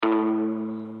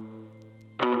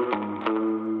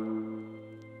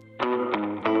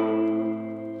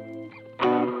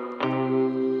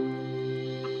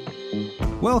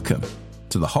Welcome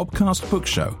to the Hobcast Book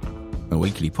Show, a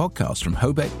weekly podcast from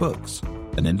Hobeck Books,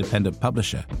 an independent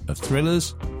publisher of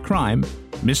thrillers, crime,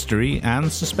 mystery,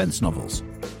 and suspense novels.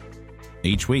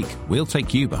 Each week, we'll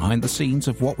take you behind the scenes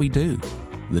of what we do,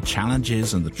 the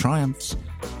challenges and the triumphs,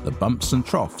 the bumps and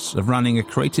troughs of running a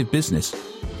creative business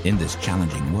in this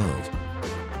challenging world.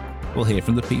 We'll hear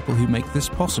from the people who make this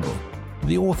possible,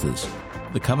 the authors,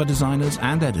 the cover designers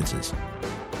and editors,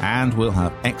 and we'll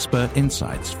have expert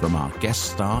insights from our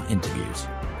guest star interviews.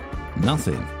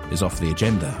 Nothing is off the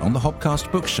agenda on the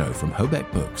Hobcast Book Show from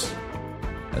Hobeck Books,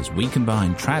 as we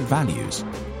combine trad values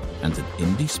and an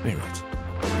indie spirit.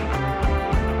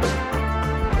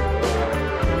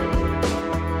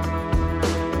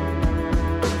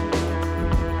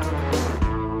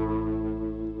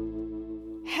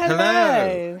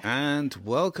 Hello, and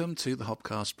welcome to the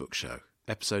Hobcast Book Show,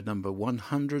 episode number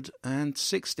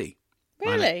 160.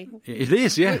 Really? It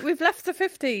is, yeah. We've left the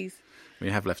 50s.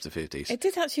 We have left the 50s. It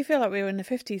did actually feel like we were in the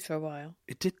 50s for a while.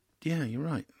 It did, yeah, you're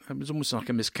right. It was almost like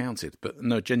I miscounted, but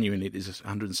no, genuinely, it is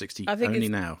 160 I think only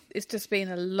now. It's just been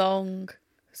a long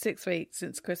 6 weeks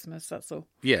since Christmas, that's all.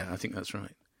 Yeah, I think that's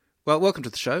right. Well, welcome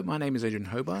to the show. My name is Adrian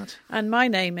Hobart. And my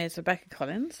name is Rebecca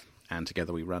Collins. And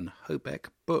together we run Hobeck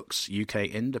Books, UK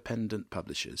independent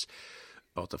publishers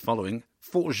of the following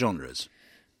 4 genres: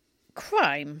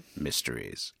 Crime,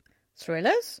 mysteries,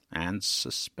 thrillers, and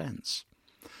suspense.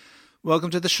 Welcome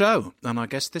to the show. And our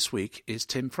guest this week is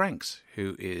Tim Franks,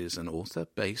 who is an author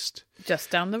based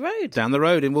just down the road. Down the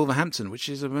road in Wolverhampton, which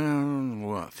is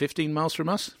about, 15 miles from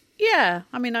us? Yeah,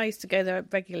 I mean, I used to go there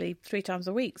regularly 3 times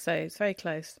a week, so it's very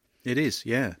close. It is,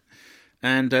 yeah.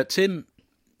 And Tim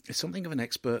is something of an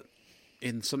expert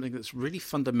in something that's really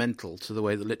fundamental to the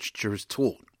way that literature is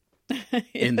taught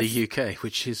in the UK,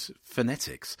 which is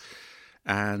phonetics.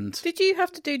 And did you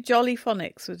have to do jolly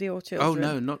phonics with your children? Oh,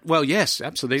 no, not... Well, yes,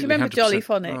 absolutely. Do you remember 100%. jolly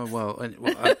phonics?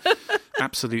 Oh,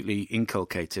 absolutely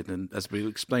inculcated. And as we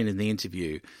explained in the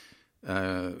interview,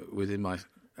 within my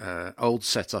old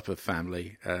setup of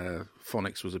family,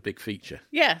 phonics was a big feature.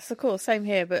 Yes, of course, same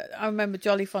here. But I remember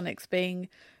jolly phonics being...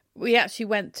 We actually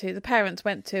the parents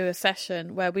went to a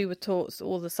session where we were taught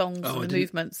all the songs and the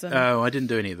movements. And I didn't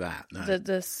do any of that, no.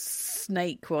 The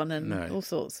snake one and all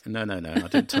sorts. No. I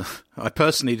didn't. I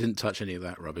personally didn't touch any of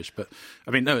that rubbish. But,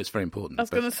 I mean, no, it's very important. I was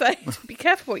going to say, be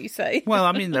careful what you say. Well,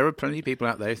 I mean, there are plenty of people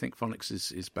out there who think phonics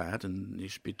is bad and you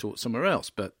should be taught somewhere else.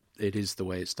 But it is the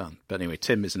way it's done. But anyway,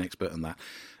 Tim is an expert on that.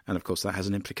 And, of course, that has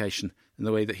an implication in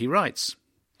the way that he writes.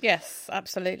 Yes,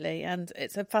 absolutely. And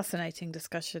it's a fascinating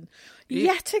discussion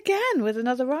yet again with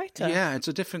another writer. Yeah, it's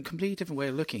a completely different way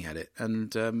of looking at it.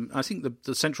 And I think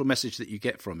the central message that you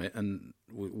get from it, and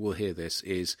we'll hear this,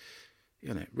 is,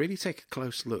 really take a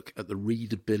close look at the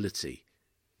readability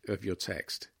of your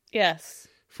text. Yes.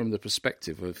 From the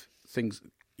perspective of things,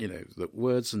 that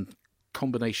words and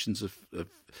combinations of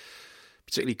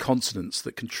particularly consonants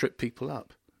that can trip people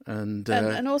up. And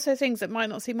also things that might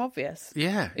not seem obvious.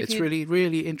 Yeah, it's really,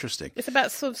 really interesting. It's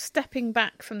about sort of stepping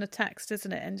back from the text,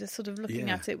 isn't it? And just sort of looking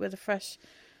at it with a fresh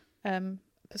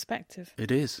perspective.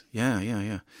 It is,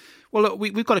 yeah. Well, look,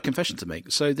 we've got a confession to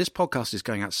make. So this podcast is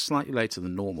going out slightly later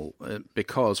than normal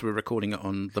because we're recording it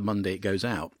on the Monday it goes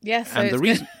out. Yes, and the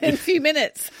reason in a few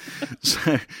minutes.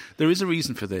 So there is a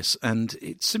reason for this, and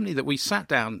it's simply that we sat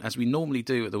down, as we normally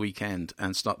do at the weekend,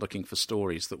 and start looking for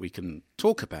stories that we can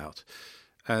talk about.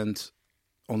 And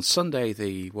on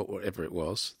Sunday, whatever it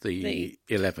was, the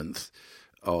 11th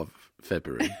of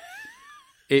February,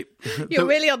 you're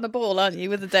really on the ball, aren't you,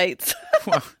 with the dates?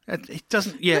 Well, it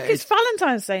doesn't. Yeah, look, it's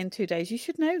Valentine's Day in 2 days. You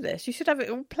should know this. You should have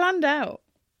it all planned out.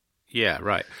 Yeah,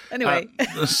 right. Anyway,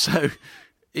 so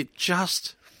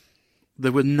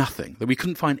there were nothing. We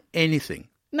couldn't find anything.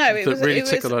 No, that really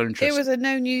tickled our interest. It was a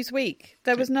no news week.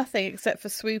 There was nothing except for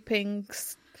swooping.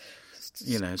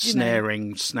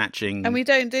 Snaring, snatching. And we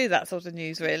don't do that sort of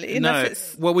news, really.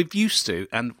 Well, we've used to,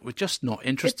 and we're just not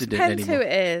interested in it anymore. It depends who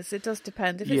it is. It does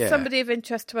depend. If it's somebody of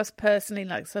interest to us personally,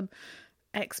 like some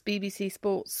ex-BBC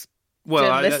Sports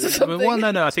journalist or something.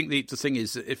 No. I think the thing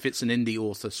is, if it's an indie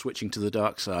author switching to the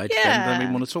dark side, then we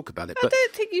want to talk about it. I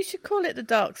don't think you should call it the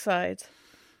dark side.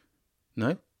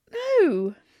 No?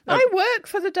 No. I work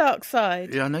for the dark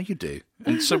side. Yeah, I know you do.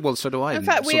 And so do I. In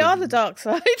fact, we are the dark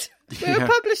side. We're a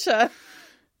publisher.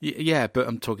 Yeah, but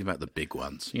I'm talking about the big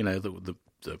ones, the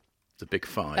big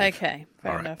 5. Okay,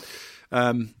 fair enough.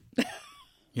 No,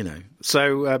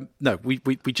 we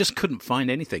just couldn't find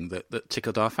anything that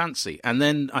tickled our fancy. And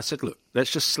then I said, look,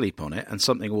 let's just sleep on it and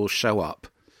something will show up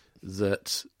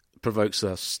that provokes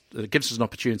us, gives us an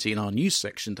opportunity in our news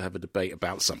section to have a debate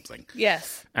about something.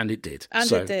 Yes. And it did.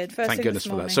 It did. First thank thing goodness this for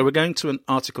morning. that. So we're going to an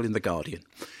article in The Guardian.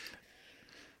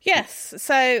 Yes.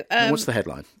 So what's the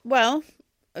headline? Well,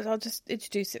 I'll just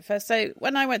introduce it first. So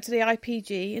when I went to the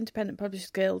IPG, Independent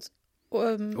Publishers Guild,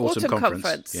 autumn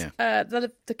conference,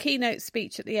 the keynote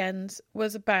speech at the end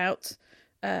was about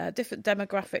different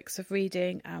demographics of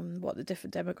reading and what the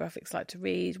different demographics like to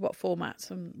read, what formats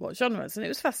and what genres, and it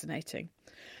was fascinating.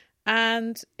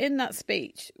 And in that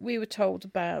speech, we were told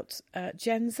about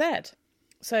Gen Z.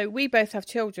 So we both have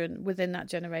children within that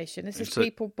generation. This is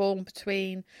people born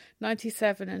between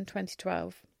 1997 and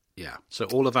 2012. Yeah, so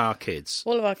all of our kids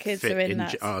are in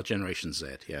that. Our Generation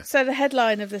Z, yeah. So the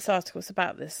headline of this article is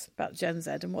about Gen Z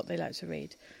and what they like to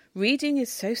read. Reading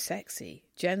is so sexy.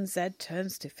 Gen Z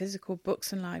turns to physical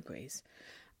books and libraries.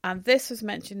 And this was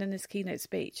mentioned in this keynote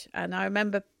speech. And I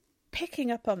remember picking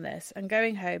up on this and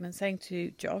going home and saying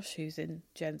to Josh, who's in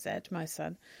Gen Z, my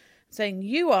son, saying,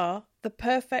 you are the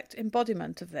perfect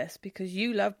embodiment of this because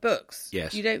you love books.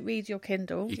 Yes. You don't read your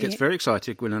Kindle. He gets very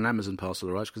excited when an Amazon parcel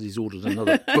arrives because he's ordered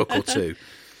another book or two.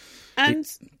 And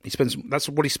that's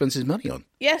what he spends his money on.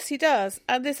 Yes, he does.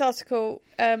 And this article,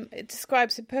 it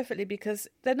describes it perfectly because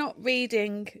they're not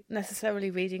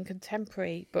necessarily reading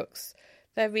contemporary books.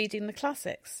 They're reading the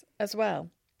classics as well.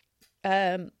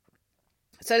 So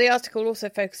the article also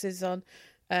focuses on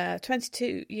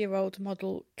 22-year-old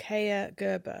model Kaya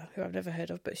Gerber, who I've never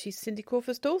heard of, but she's Cindy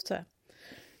Crawford's daughter.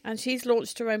 And she's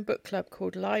launched her own book club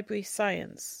called Library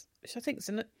Science, which I think is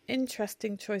an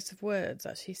interesting choice of words,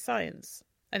 actually, science.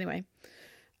 Anyway,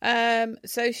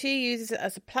 so she uses it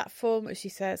as a platform, as she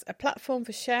says, a platform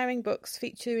for sharing books,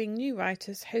 featuring new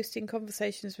writers, hosting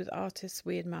conversations with artists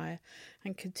we admire,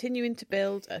 and continuing to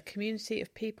build a community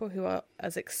of people who are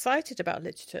as excited about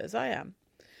literature as I am.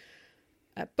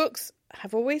 Books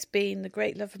have always been the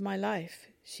great love of my life,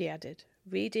 she added.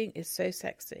 Reading is so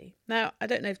sexy. Now, I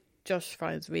don't know if Josh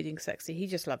finds reading sexy. He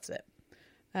just loves it.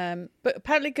 But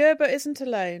apparently Gerber isn't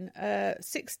alone.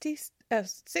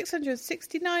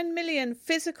 669 million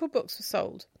physical books were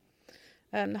sold.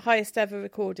 The highest ever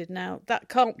recorded. Now, that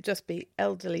can't just be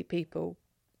elderly people.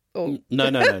 Or...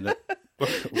 No.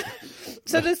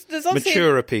 So there's also...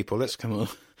 Maturer people, let's come on.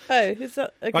 Oh, is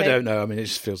that... Okay. I don't know. I mean, it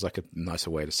just feels like a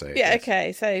nicer way to say it. Yeah,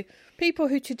 okay. So people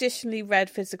who traditionally read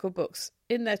physical books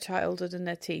in their childhood and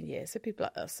their teen years, so people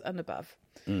like us and above.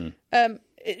 We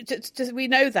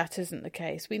know that isn't the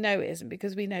case. We know it isn't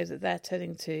because we know that they're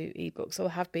turning to ebooks or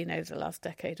have been over the last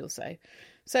decade or so.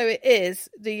 So it is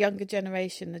the younger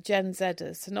generation, the Gen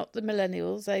Zers, so not the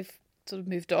millennials. They've sort of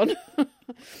moved on.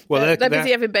 Well, they're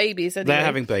busy having babies anyway. They're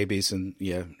having babies, and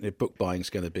yeah, book buying is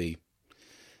going to be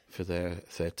for their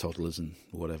toddlers and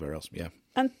whatever else. Yeah,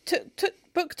 and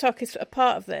BookTok is a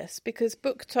part of this because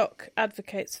BookTok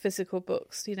advocates physical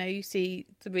books. You know, you see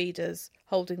the readers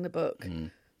holding the book,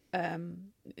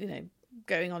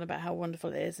 going on about how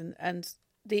wonderful it is, and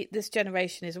this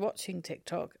generation is watching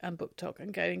TikTok and BookTok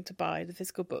and going to buy the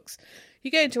physical books.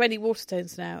 You go into any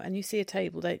Waterstones now and you see a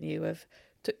table, don't you, of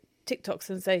TikTok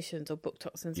sensations or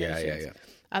BookTok sensations. Yeah.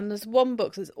 And there's one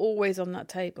book that's always on that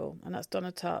table, and that's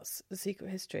Donna Tartt's The Secret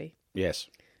History. Yes.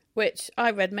 Which I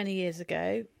read many years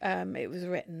ago. It was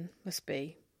written, must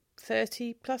be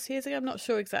 30 plus years ago. I'm not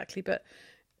sure exactly, but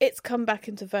it's come back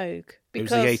into vogue.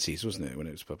 Because, it was the 80s, wasn't it, when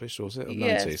it was published, or was it? Or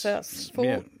 90s? So that's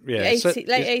late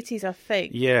 80s, I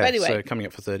think. Yeah, but anyway, so coming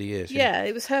up for 30 years. Yeah,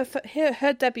 it was her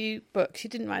debut book. She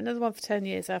didn't write another one for 10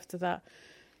 years after that.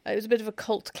 It was a bit of a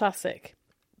cult classic,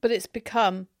 but it's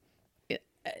become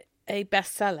a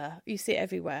bestseller. You see it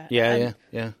everywhere. Yeah.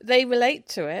 They relate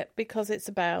to it because it's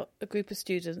about a group of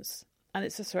students and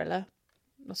it's a thriller.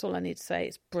 That's all I need to say.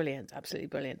 It's brilliant, absolutely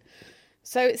brilliant.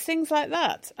 So it's things like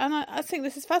that. And I think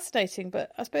this is fascinating,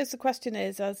 but I suppose the question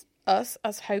is, as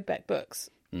Hobeck Books,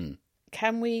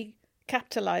 can we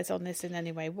capitalise on this in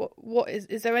any way? What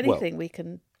is there anything we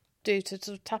can do to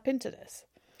sort of tap into this?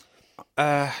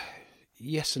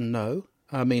 Yes and no.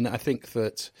 I mean, I think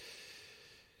that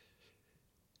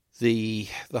the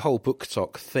whole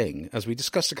BookTok thing, as we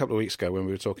discussed a couple of weeks ago when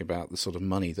we were talking about the sort of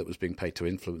money that was being paid to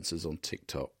influencers on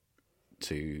TikTok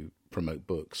to promote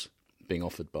books, being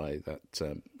offered by that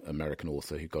American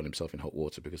author who got himself in hot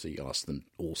water because he asked them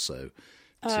also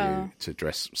to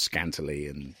dress scantily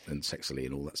and sexily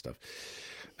and all that stuff.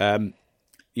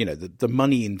 The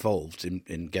money involved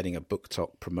in getting a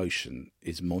BookTok promotion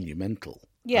is monumental.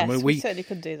 Yes, I mean, we certainly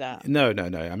could do that. No.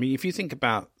 I mean, if you think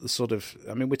about the sort of...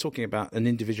 I mean, we're talking about an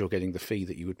individual getting the fee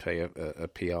that you would pay a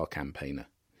PR campaigner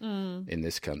in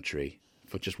this country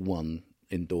for just one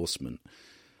endorsement.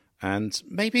 And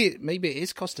maybe it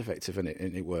is cost effective and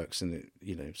it works and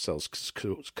it sells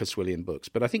Caswillian books.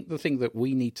 But I think the thing that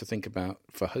we need to think about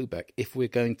for Hobeck, if we're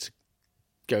going to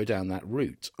go down that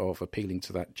route of appealing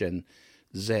to that Gen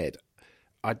Z,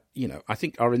 I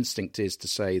think our instinct is to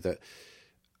say that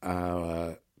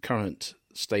our current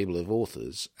stable of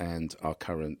authors and our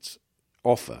current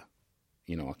offer,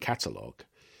 our catalogue,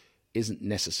 isn't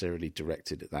necessarily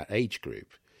directed at that age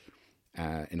group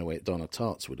in a way that Donna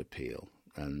Tartt's would appeal,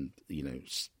 and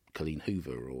Colleen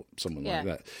Hoover or someone like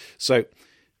that. So,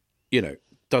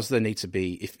 does there need to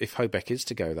be, if Hobeck is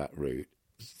to go that route,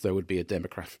 there would be a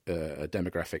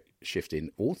demographic shift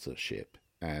in authorship,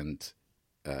 and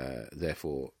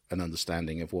therefore an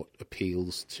understanding of what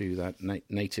appeals to that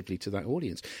natively to that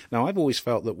audience. Now, I've always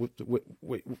felt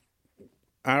that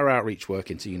our outreach work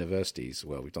into universities,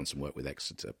 well, we've done some work with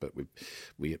Exeter, but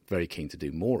we're very keen to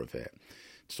do more of it,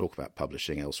 to talk about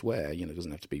publishing elsewhere. It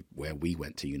doesn't have to be where we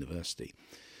went to university,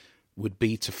 would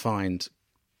be to find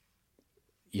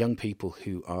young people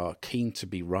who are keen to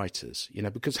be writers,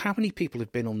 because how many people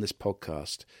have been on this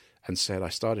podcast and said, I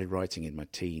started writing in my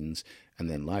teens and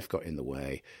then life got in the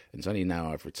way, and it's only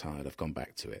now I've retired, I've gone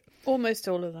back to it. Almost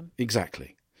all of them.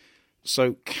 Exactly.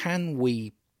 So can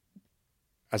we,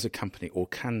 as a company, or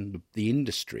can the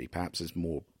industry, perhaps is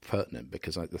more pertinent,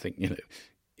 because I think,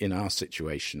 in our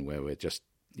situation where we're just,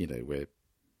 we're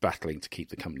battling to keep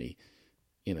the company,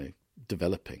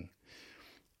 developing,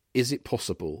 is it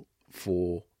possible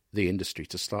for the industry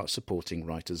to start supporting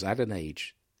writers at an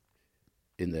age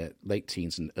in their late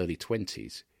teens and early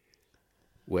 20s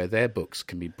where their books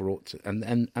can be brought to,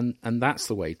 and that's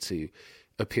the way to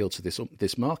appeal to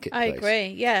this marketplace. I agree,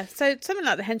 yeah. So something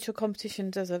like the Henshaw competition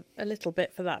does a little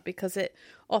bit for that, because it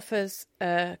offers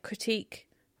critique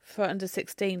for under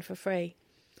 16 for free.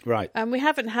 Right. And we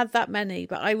haven't had that many,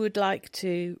 but I would like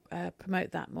to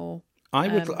promote that more.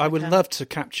 I would love to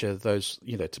capture those,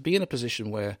 to be in a position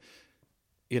where,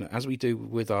 as we do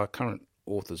with our current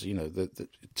authors,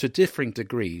 to differing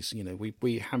degrees,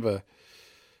 we have a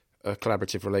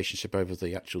collaborative relationship over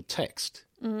the actual text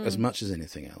as much as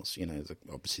anything else.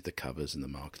 Obviously the covers and the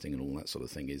marketing and all that sort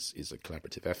of thing is a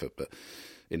collaborative effort. But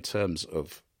in terms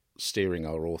of steering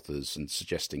our authors and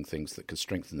suggesting things that could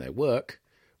strengthen their work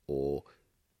or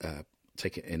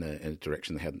take it in a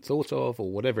direction they hadn't thought of,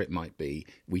 or whatever it might be,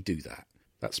 we do that.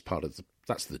 That's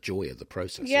that's the joy of the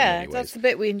process. Yeah, that's the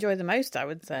bit we enjoy the most, I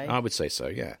would say. I would say so,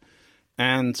 yeah.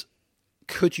 And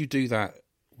could you do that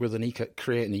with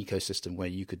create an ecosystem where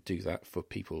you could do that for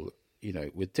people,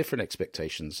 with different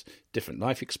expectations, different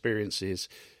life experiences,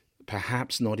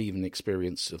 perhaps not even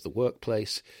experience of the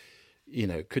workplace?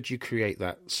 Could you create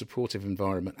that supportive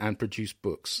environment and produce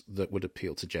books that would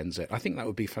appeal to Gen Z? I think that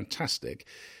would be fantastic.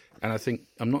 And I think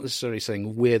I'm not necessarily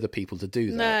saying we're the people to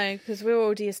do that. No, because we're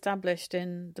already established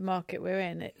in the market we're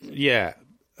in. Yeah,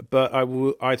 but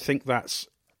I think that's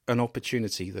an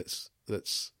opportunity that's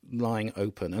lying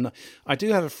open. And I do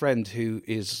have a friend who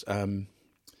is,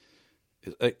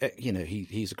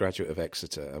 he's a graduate of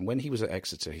Exeter. And when he was at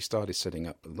Exeter, he started setting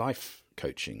up a life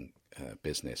coaching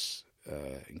business,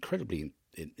 incredibly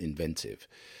inventive,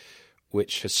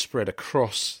 which has spread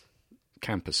across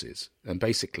campuses and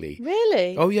basically...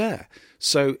 Really? Oh, yeah.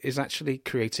 So is actually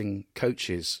creating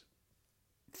coaches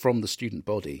from the student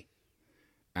body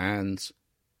and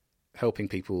helping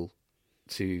people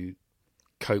to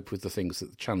cope with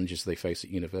the challenges they face at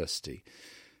university.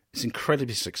 It's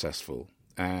incredibly successful.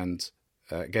 And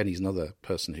again, he's another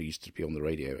person who used to be on the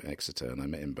radio at Exeter, and I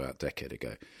met him about a decade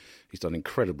ago. He's done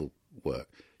incredible work.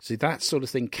 See, that sort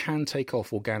of thing can take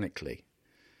off organically.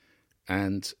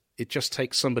 And it just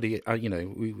takes somebody,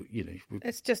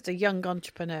 it's just a young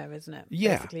entrepreneur, isn't it?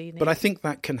 Yeah, but I think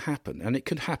that can happen, and it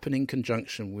could happen in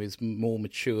conjunction with more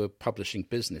mature publishing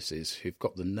businesses who've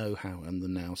got the know-how and the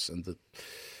nous and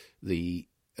the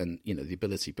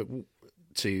ability, but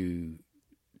to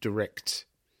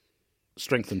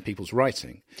strengthen people's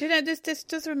writing. Do you know, this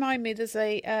does remind me, there's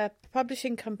a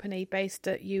publishing company based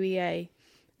at UEA,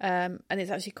 and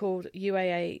it's actually called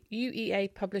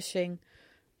UEA Publishing.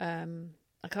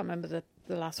 I can't remember the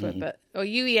last word, or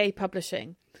UEA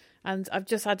Publishing. And I've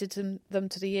just added them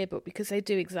to the yearbook because they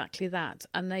do exactly that.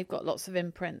 And they've got lots of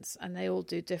imprints and they all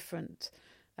do different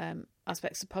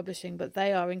aspects of publishing. But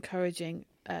they are encouraging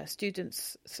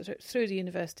students through the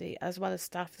university, as well as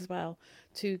staff as well,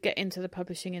 to get into the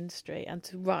publishing industry and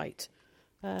to write.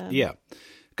 Yeah,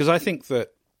 because I think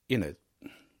that,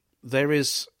 there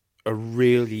is a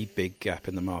really big gap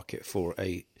in the market for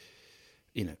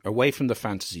away from the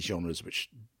fantasy genres which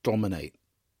dominate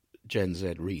Gen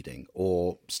Z reading,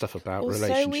 or stuff about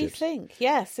relationships. So we think.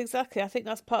 Yes, exactly. I think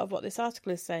that's part of what this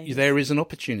article is saying. There is an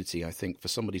opportunity, I think, for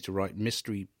somebody to write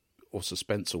mystery or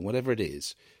suspense or whatever it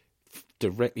is,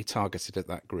 directly targeted at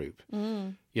that group.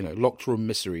 Locked room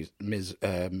mysteries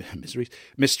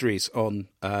on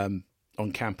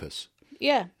campus.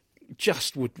 Yeah.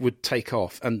 just would take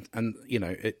off, and you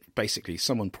know, it basically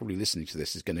someone probably listening to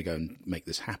this is going to go and make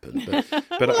this happen.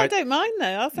 But well, I don't mind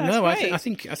though. I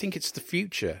think it's the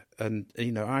future, and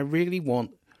you know, I really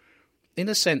want, in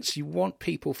a sense, you want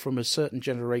people from a certain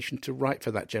generation to write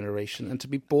for that generation and to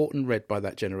be bought and read by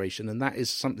that generation, and that is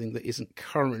something that isn't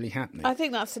currently happening. I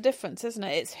think that's the difference, isn't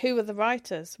it? It's who are the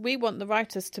writers. We want the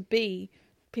writers to be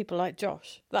people like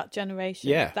Josh, that generation,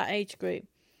 that age group.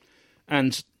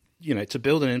 And, you know, to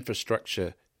build an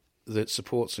infrastructure that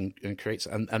supports and creates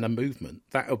and a movement,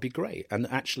 that would be great. And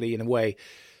actually, in a way,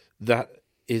 that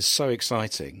is so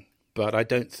exciting. But I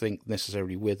don't think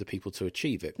necessarily we're the people to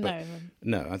achieve it. But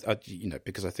no, you know,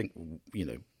 because I think, you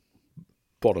know,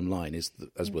 bottom line is,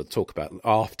 as we'll talk about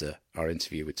after our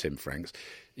interview with Tim Franks,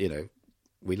 you know,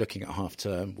 we're looking at half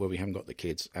term where we haven't got the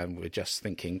kids, and we're just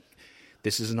thinking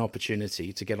this is an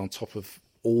opportunity to get on top of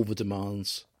all the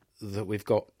demands that we've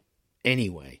got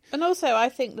anyway. And also, I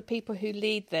think the people who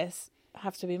lead this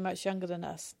have to be much younger than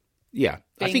us. Yeah,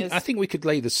 I think we could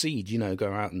lay the seed, you know,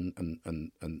 go out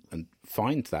and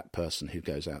find that person who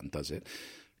goes out and does it.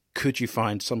 Could you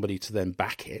find somebody to then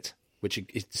back it, which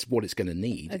is what it's going to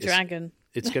need? A dragon.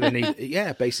 It's going to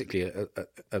need, basically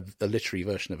a literary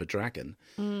version of a dragon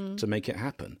to make it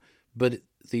happen. But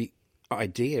the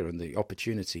idea and the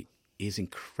opportunity is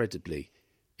incredibly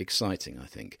exciting, I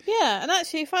think. Yeah, and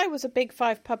actually, if I was a Big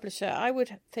Five publisher, I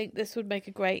would think this would make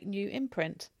a great new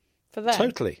imprint for them.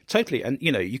 Totally. And,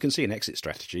 you know, you can see an exit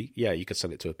strategy. Yeah, you could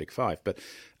sell it to a Big Five, but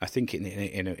I think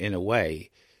in a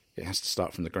way, it has to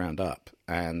start from the ground up.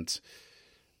 And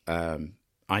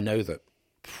I know that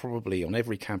probably on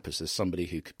every campus there's somebody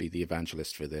who could be the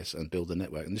evangelist for this and build a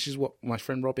network. And this is what my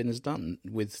friend Robin has done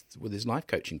with his life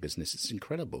coaching business. It's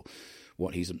incredible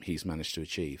what he's managed to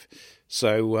achieve.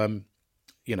 So,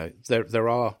 you know, there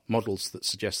are models that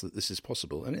suggest that this is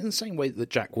possible, and in the same way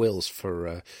that Jack Wills,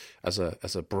 for as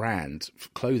a brand,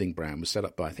 clothing brand, was set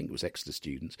up by, I think it was Exeter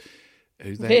students.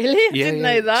 Who then, really, I didn't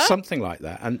know that. Something like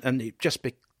that, and it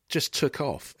just took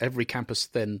off. Every campus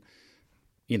then,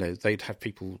 you know, they'd have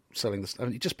people selling this. I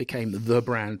mean, it just became the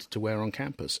brand to wear on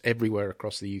campus everywhere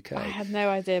across the UK. I had no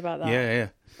idea about that. Yeah.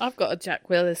 I've got a Jack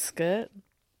Wills skirt.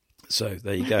 So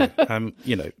there you go.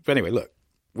 You know, but anyway, look.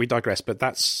 We digress, but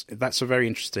that's a very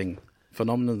interesting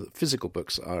phenomenon that physical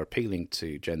books are appealing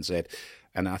to Gen Z,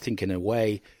 and I think in a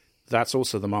way that's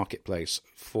also the marketplace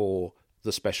for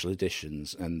the special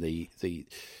editions and the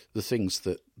things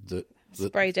that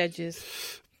sprayed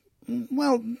edges.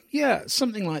 Well, yeah,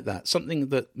 something like that, something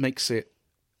that makes it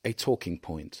a talking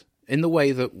point in the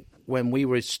way that when we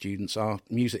were students, our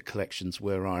music collections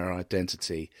were our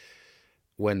identity.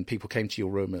 When people came to your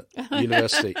room at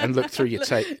university and looked through your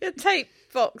tape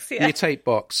box, yeah. Your tape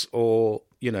box, or,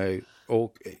 you know,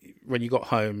 or when you got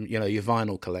home, you know, your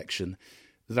vinyl collection,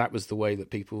 that was the way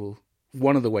that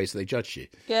one of the ways they judged you.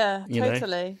 Yeah,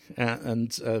 totally.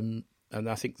 And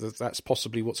I think that's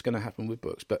possibly what's going to happen with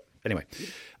books. But anyway,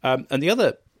 and the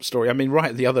other story, I mean, right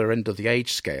at the other end of the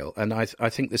age scale, and I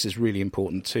think this is really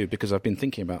important too, because I've been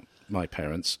thinking about my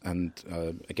parents, and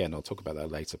again, I'll talk about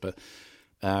that later, but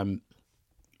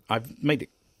I've made it,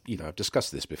 you know, I've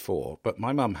discussed this before, but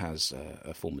my mum has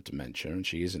a form of dementia, and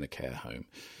she is in a care home.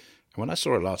 And when I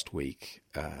saw her last week,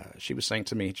 she was saying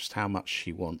to me just how much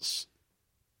she wants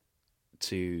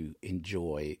to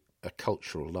enjoy a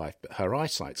cultural life, but her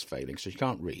eyesight's failing, so she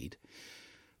can't read.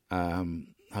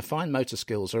 Her fine motor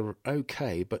skills are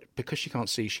okay, but because she can't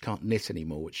see, she can't knit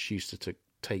anymore, which she used to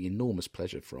take enormous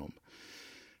pleasure from.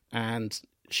 And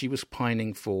she was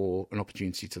pining for an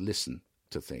opportunity to listen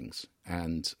to things,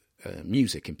 and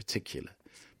music in particular.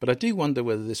 But I do wonder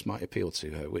whether this might appeal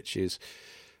to her, which is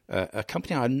a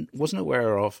company I wasn't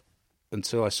aware of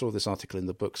until I saw this article in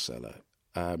the Bookseller.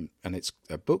 And it's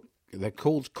a book, they're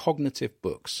called Cognitive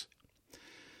Books.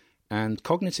 And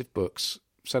Cognitive Books,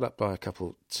 set up by a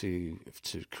couple to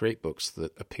create books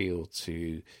that appeal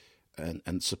to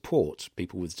and support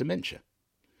people with dementia.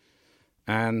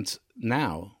 And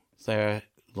now they're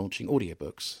launching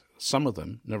audiobooks, some of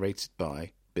them narrated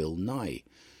by Bill Nye.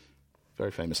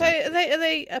 Very famous. So are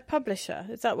they a publisher?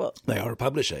 Is that what? They are a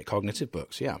publisher, Cognitive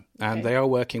Books, yeah. And they are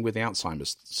working with the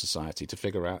Alzheimer's Society to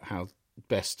figure out how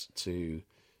best to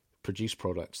produce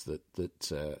products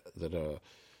that are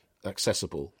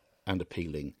accessible and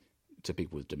appealing to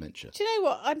people with dementia. Do you know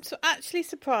what? I'm actually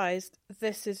surprised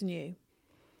this is new.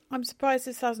 I'm surprised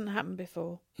this hasn't happened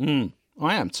before.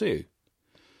 I am too.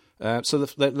 So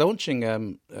they're launching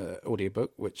an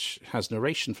audiobook which has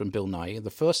narration from Bill Nye. The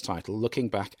first title, Looking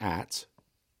Back at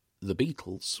the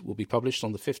Beatles, will be published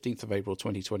on the 15th of April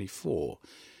 2024.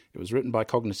 It was written by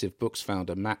Cognitive Books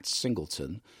founder Matt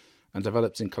Singleton and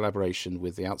developed in collaboration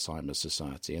with the Alzheimer's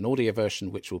Society. An audio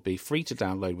version, which will be free to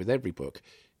download with every book,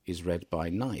 is read by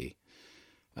Nighy.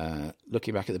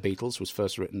 Looking Back at the Beatles was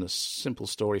first written a simple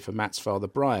story for Matt's father,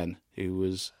 Brian, who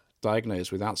was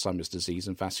diagnosed with Alzheimer's disease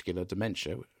and vascular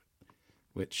dementia,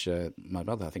 which my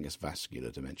mother, I think, is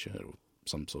vascular dementia or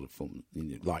some sort of form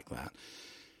like that.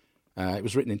 It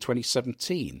was written in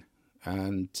 2017,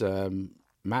 and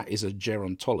Matt is a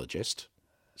gerontologist,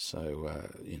 so,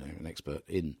 an expert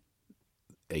in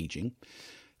aging.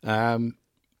 And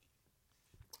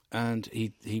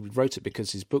he wrote it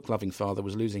because his book-loving father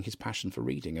was losing his passion for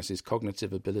reading as his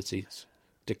cognitive abilities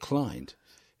declined.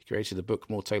 He created a book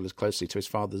more tailored closely to his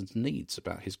father's needs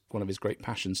about one of his great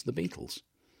passions, the Beatles.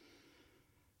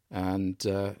 And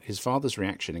his father's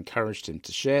reaction encouraged him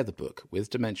to share the book with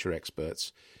dementia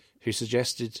experts, who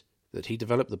suggested that he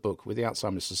develop the book with the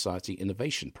Alzheimer's Society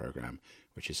Innovation Programme,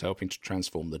 which is helping to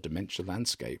transform the dementia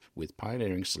landscape with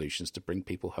pioneering solutions to bring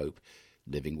people hope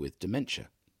living with dementia.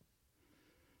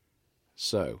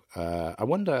 So, I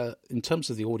wonder, in terms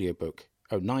of the audiobook,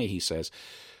 Nighy says,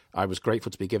 I was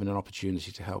grateful to be given an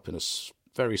opportunity to help in a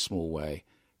very small way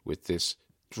with this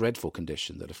dreadful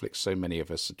condition that afflicts so many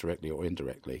of us directly or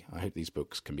indirectly. I hope these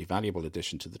books can be a valuable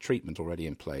addition to the treatment already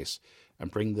in place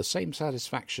and bring the same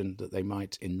satisfaction that they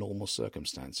might in normal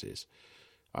circumstances.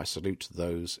 I salute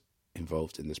those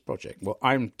involved in this project. Well,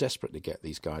 I'm desperate to get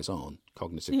these guys on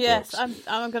Cognitive Books. Yes,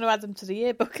 I'm going to add them to the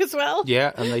yearbook as well.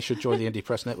 Yeah, and they should join the Indie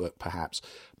Press Network, perhaps.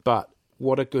 But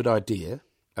what a good idea.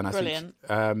 And I Brilliant.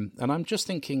 think, and I'm just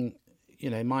thinking,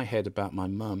 in my head about my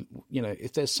mum,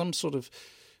 if there's some sort of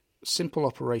simple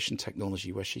operation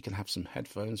technology where she can have some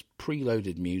headphones,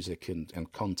 preloaded music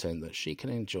and content that she can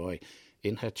enjoy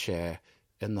in her chair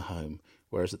in the home,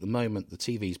 whereas at the moment the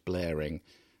TV's blaring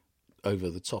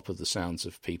over the top of the sounds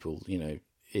of people,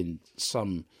 in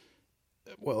some...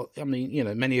 Well, I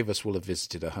mean, many of us will have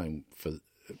visited a home with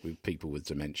people with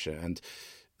dementia, and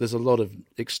there's a lot of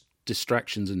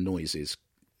distractions and noises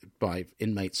by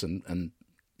inmates and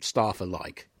staff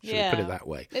alike. Should we put it that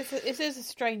way? It is a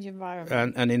strange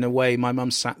environment. And in a way, my mum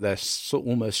sat there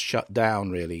almost shut down,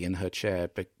 really, in her chair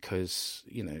because,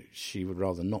 she would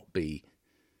rather not be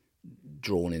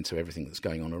drawn into everything that's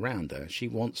going on around her. She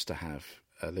wants to have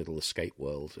a little escape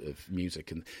world of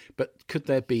music. But could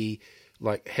there be,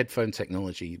 like, headphone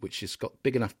technology, which has got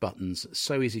big enough buttons,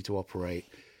 so easy to operate,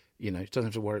 doesn't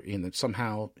have to worry,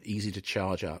 somehow easy to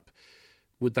charge up?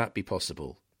 Would that be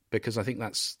possible? Because I think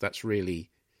that's really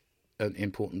an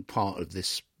important part of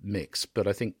this mix. But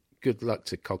I think good luck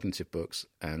to Cognitive Books,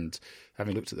 and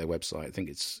having looked at their website, I think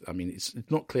it's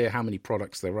not clear how many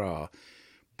products there are,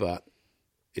 but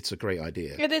it's a great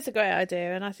idea. It is a great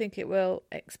idea, and I think it will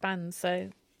expand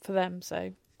for them.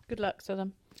 So good luck to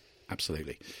them.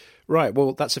 Absolutely. Right.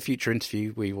 Well, that's a future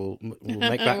interview. We'll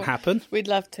make that happen. We'd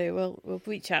love to. We'll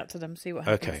reach out to them, see what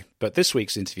happens. Okay. But this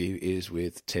week's interview is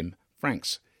with Tim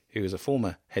Franks, who is a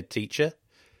former head teacher,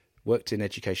 worked in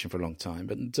education for a long time,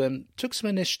 and took some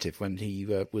initiative when he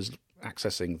was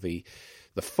accessing the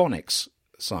phonics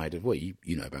side of, you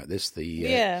know about this,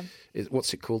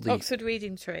 what's it called? The Oxford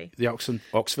Reading Tree. The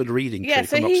Oxford Reading Tree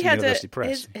so from he Oxford had University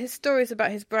Press. His stories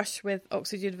about his brush with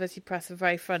Oxford University Press are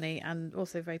very funny and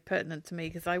also very pertinent to me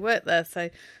because I worked there, so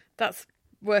that's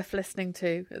worth listening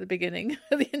to at the beginning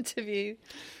of the interview.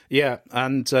 Yeah,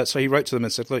 and so he wrote to them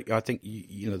and said, look, I think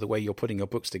the way you're putting your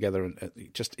books together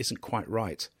it just isn't quite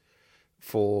right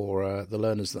for the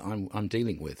learners that I'm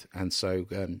dealing with. And so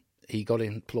he got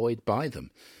employed by them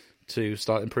to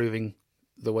start improving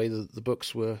the way that the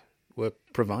books were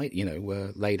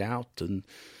laid out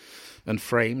and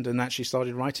framed, and actually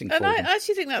started writing for them. And I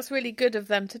actually think that's really good of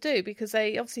them to do, because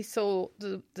they obviously saw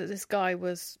that this guy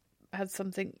had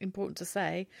something important to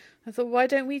say. I thought, why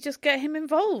don't we just get him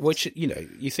involved? Which,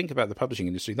 you think about the publishing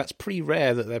industry, that's pretty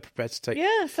rare that they're prepared to take...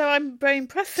 Yeah, so I'm very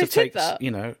impressed they did that.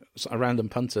 A random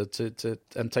punter to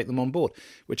and take them on board,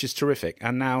 which is terrific.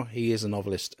 And now he is a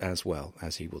novelist as well,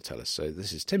 as he will tell us. So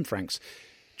this is Tim Franks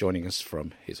joining us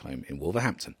from his home in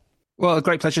Wolverhampton. Well, a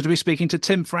great pleasure to be speaking to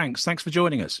Tim Franks. Thanks for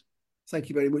joining us. Thank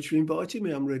you very much for inviting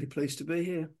me. I'm really pleased to be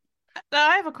here.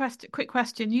 I have a quick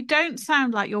question. You don't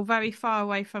sound like you're very far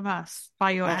away from us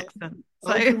by your accent.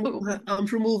 So... I'm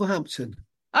from Wolverhampton.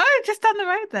 Oh, just down the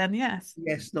road then, yes.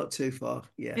 Yes, not too far.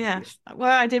 Yeah. Yes.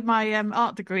 Where I did my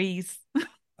art degrees.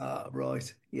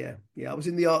 Right. Yeah. I was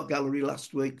in the art gallery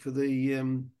last week for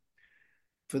the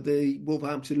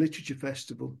Wolverhampton Literature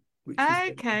Festival, which is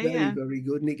very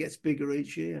good, and it gets bigger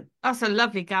each year. That's a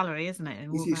lovely gallery, isn't it?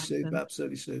 It is super,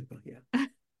 absolutely super. Yeah.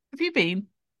 Have you been?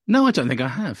 No, I don't think I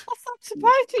have. That's not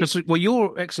surprising. Because well,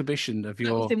 your exhibition of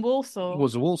That was in Warsaw.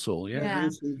 was a Walsall, yeah. Yeah.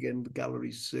 Again, the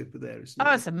gallery's super there, isn't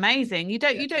Oh, it? it's amazing. You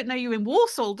don't know you're in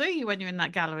Warsaw, do you, when you're in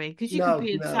that gallery? Because you could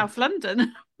be in No. South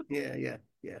London. Yeah.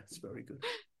 It's very good.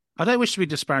 I don't wish to be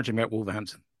disparaging about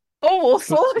Wolverhampton, Or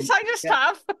Warsaw, as I just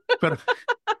have. but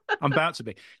I'm about to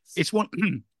be. It's one.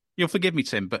 You'll forgive me,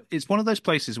 Tim, but it's one of those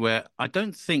places where I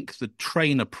don't think the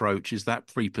train approach is that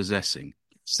prepossessing.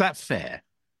 Is that fair?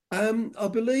 I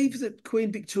believe that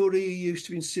Queen Victoria used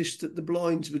to insist that the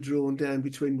blinds were drawn down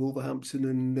between Wolverhampton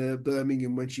and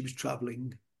Birmingham when she was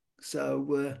travelling.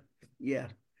 So, yeah.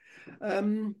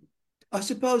 I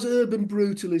suppose urban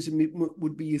brutalism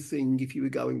would be your thing if you were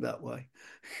going that way.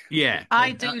 Yeah,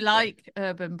 I do like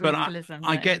urban but brutalism.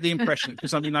 I get the impression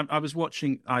because I mean I was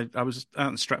watching. I was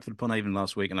out in Stratford upon Avon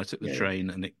last week, and I took the train,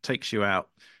 and it takes you out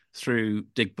through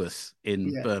Digbeth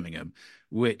in Birmingham,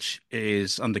 which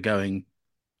is undergoing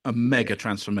a mega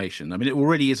transformation. I mean, it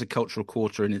already is a cultural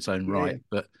quarter in its own right,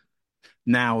 but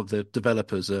now the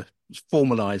developers are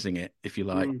formalizing it, if you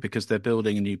like, because they're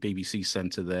building a new BBC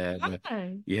centre there.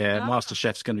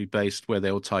 MasterChef's going to be based where the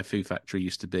old Thai food factory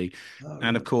used to be.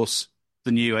 And of course,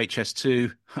 the new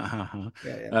HS2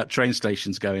 train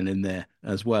station's going in there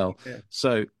as well. Yeah.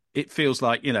 So it feels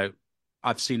like,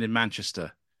 I've seen in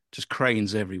Manchester, just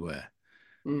cranes everywhere.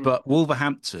 But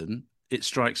Wolverhampton, it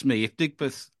strikes me, if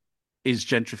Digbeth is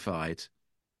gentrified,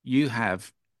 you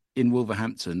have in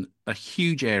Wolverhampton a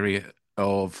huge area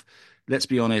of, let's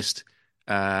be honest,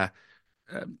 I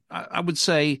would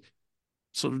say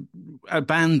sort of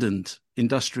abandoned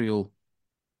industrial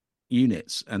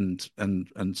units and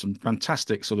some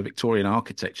fantastic sort of Victorian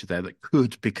architecture there that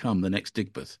could become the next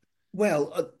Digbeth.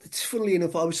 Well, it's funnily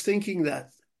enough, I was thinking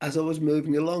that as I was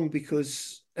moving along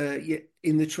because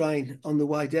in the train on the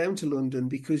way down to London,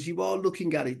 because you are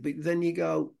looking at it, but then you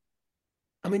go,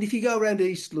 I mean, if you go around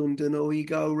East London or you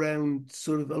go around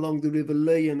sort of along the River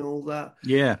Lee and all that,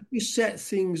 you set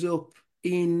things up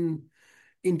in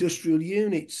industrial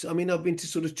units. I mean, I've been to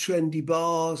sort of trendy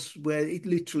bars where it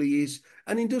literally is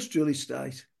an industrial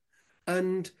estate.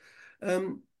 And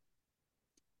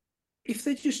if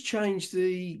they just change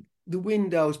the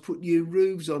windows, put new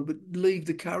roofs on, but leave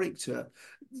the character,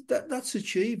 that's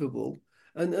achievable.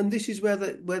 And this is where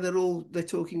they're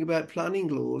talking about planning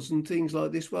laws and things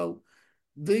like this. Well,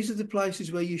 these are the places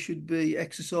where you should be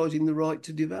exercising the right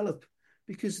to develop,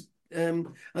 because and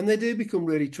they do become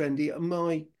really trendy.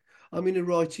 I'm in a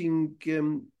writing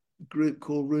group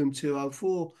called Room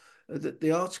 204 that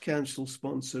the Arts Council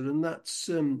sponsor, and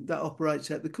that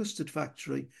operates at the Custard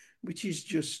Factory, which is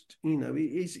just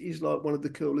is like one of the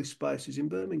coolest spaces in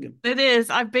Birmingham. It is.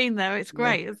 I've been there. It's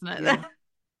great, isn't it? Yeah.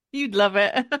 You'd love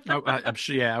it. I'm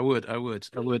sure. Yeah, I would.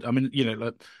 I mean,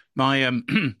 like my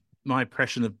my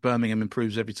impression of Birmingham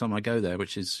improves every time I go there,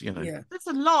 which is, There's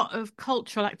a lot of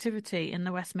cultural activity in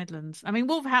the West Midlands. I mean,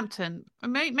 Wolverhampton,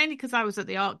 mainly because I was at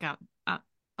the art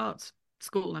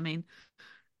school,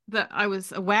 that I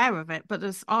was aware of it, but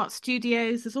there's art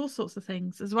studios, there's all sorts of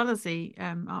things, as well as the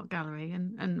art gallery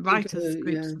and writers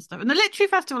groups and stuff. And the Literary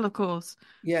Festival, of course,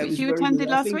 which you attended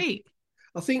last week.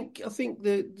 I think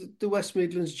the West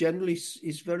Midlands generally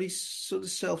is very sort of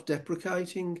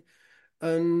self-deprecating.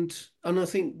 And I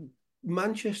think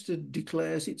Manchester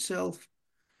declares itself.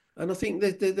 And I think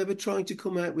they were trying to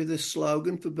come out with a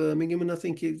slogan for Birmingham. And I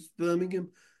think it's Birmingham,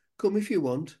 come if you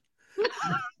want.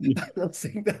 I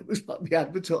think that was like the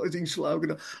advertising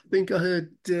slogan. I think I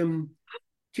heard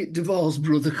Kit Duvall's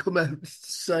brother come out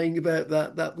saying about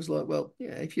that. That was like, well,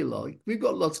 yeah, if you like. We've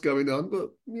got lots going on, but,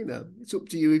 it's up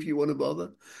to you if you want to bother.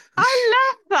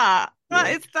 I love that.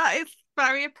 That is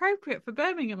very appropriate for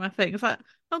Birmingham, I think. It's like,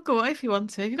 oh, go on if you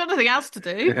want to. You've got nothing else to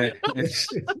do.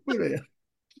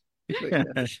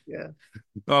 Yeah.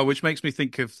 Oh, which makes me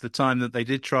think of the time that they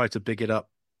did try to big it up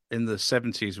in the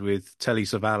 70s with Telly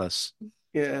Savalas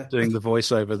doing the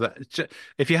voiceover. That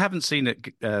if you haven't seen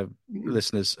it,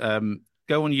 listeners,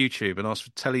 go on YouTube and ask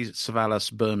for Telly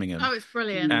Savalas Birmingham. Oh, it's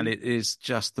brilliant. And it is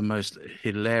just the most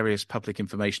hilarious public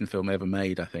information film ever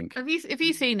made, I think. Have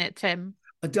you seen it, Tim?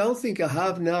 I don't think I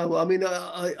have now. I mean,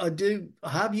 I do. I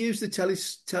have used the Telly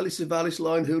Savalas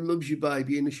line, "Who loves you,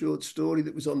 baby," in a short story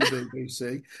that was on the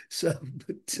BBC. So,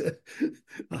 but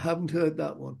I haven't heard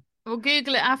that one. We'll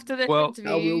Google it after the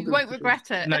interview. You won't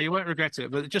regret it. No, you won't regret it.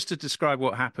 But just to describe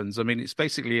what happens, I mean, it's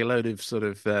basically a load of sort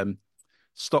of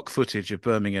stock footage of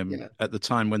Birmingham at the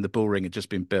time when the Bull Ring had just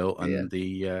been built and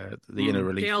the Inner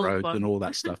Relief Road and all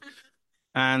that stuff.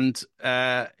 And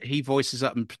he voices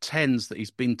up and pretends that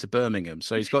he's been to Birmingham.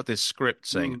 So he's got this script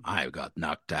saying, "I got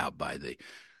knocked out by the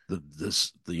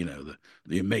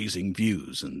amazing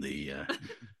views and the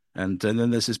And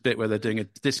then there's this bit where they're doing a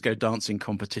disco dancing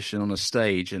competition on a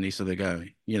stage, and he's sort of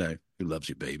going, who loves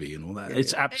you, baby, and all that. Yeah,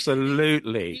 It's yeah.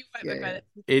 absolutely, You won't Yeah, regret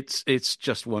it. it's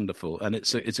just wonderful, and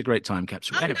it's a great time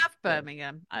capsule. I Anyway, love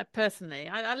Birmingham. I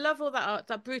love all that art,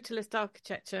 that brutalist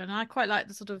architecture, and I quite like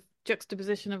the sort of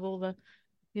juxtaposition of all the,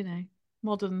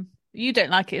 modern. You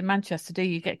don't like it in Manchester, do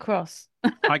you? Get cross.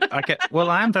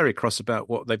 I am very cross about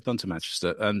what they've done to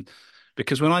Manchester, and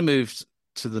because when I moved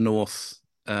to the north,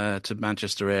 to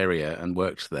Manchester area and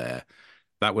worked there,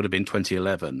 that would have been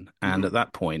 2011, and at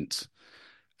that point,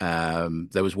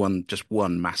 there was just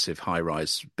one massive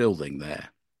high-rise building there,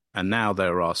 and now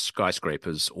there are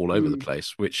skyscrapers all over the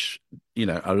place, which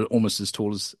are almost as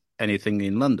tall as anything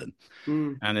in London.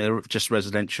 And they're just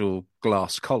residential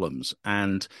glass columns,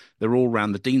 and they're all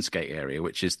around the Deansgate area,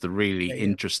 which is the really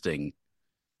interesting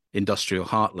industrial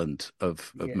heartland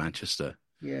of Manchester.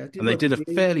 Yeah, And they did a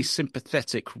fairly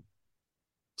sympathetic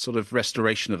sort of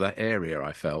restoration of that area,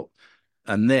 I felt.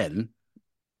 And then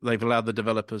they've allowed the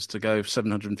developers to go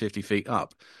 750 feet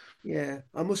up. Yeah,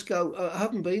 I must go. I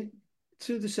haven't been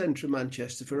to the centre of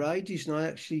Manchester for ages, and I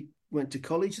actually went to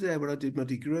college there where I did my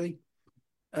degree.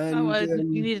 And Well,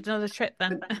 you need another trip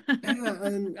then.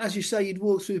 and as you say, you'd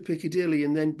walk through Piccadilly,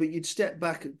 but you'd step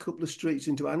back a couple of streets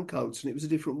into Ancoats, and it was a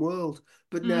different world.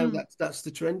 But now that's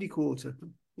the trendy quarter.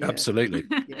 Yeah. Absolutely.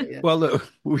 Yeah. Well, look,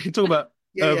 we can talk about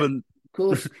urban of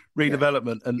course.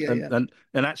 redevelopment,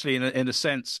 and actually, in a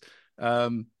sense,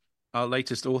 our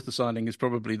latest author signing is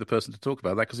probably the person to talk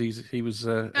about that, because he was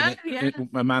a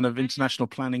man of international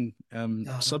planning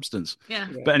substance. Yeah.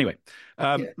 But anyway,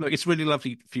 look, it's really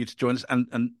lovely for you to join us,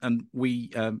 and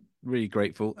we really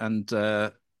grateful. And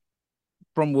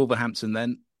from Wolverhampton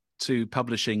then to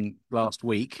publishing last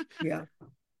week. Yeah.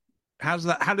 How's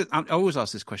that? I always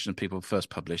ask this question of people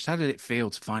first published. How did it feel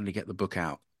to finally get the book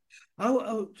out?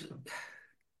 Oh,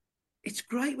 it's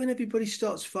great when everybody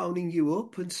starts phoning you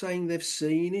up and saying they've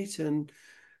seen it, and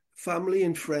family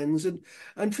and friends,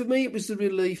 and for me it was the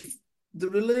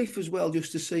relief as well,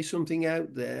 just to see something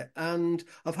out there. And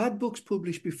I've had books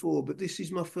published before, but this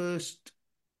is my first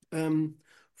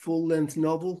full-length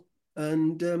novel,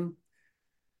 and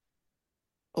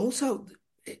also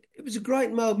it was a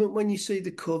great moment when you see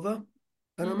the cover,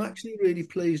 and I'm actually really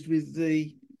pleased with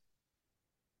the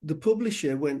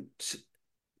publisher. We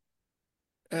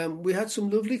had some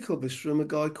lovely covers from a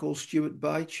guy called Stuart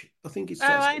Baich. I think it's. Oh,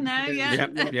 I know,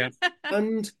 yeah.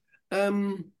 And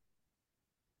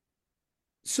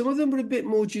some of them were a bit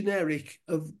more generic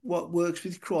of what works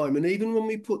with crime, and even when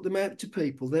we put them out to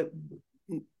people, there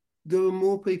were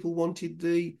more people wanted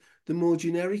the more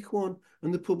generic one,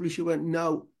 and the publisher went,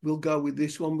 "No, we'll go with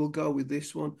this one. We'll go with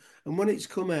this one." And when it's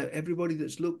come out, everybody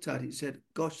that's looked at it said,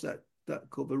 "Gosh, that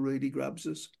cover really grabs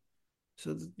us."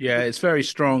 So it's very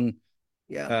strong.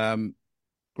 Yeah.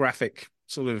 Graphic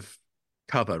sort of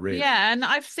cover, really. Yeah, and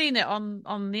I've seen it on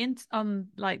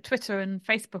like Twitter and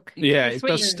Facebook. Yeah,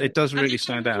 it does really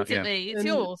stand out. Yeah, it's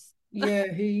yours.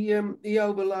 Yeah, he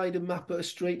overlaid a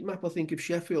street map, I think, of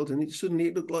Sheffield, and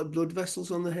it looked like blood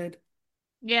vessels on the head.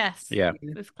 Yes. Yeah,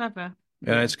 it's clever.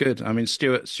 Yeah, it's good. I mean,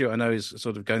 Stuart, I know, is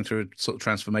sort of going through a sort of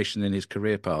transformation in his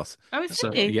career path. Oh, is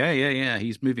he? Yeah.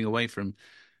 He's moving away from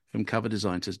cover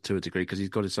design to a degree, because he's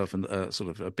got himself sort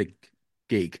of a big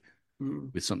gig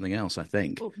with something else, I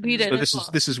think. So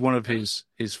this is one of his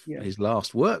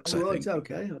last works, I think.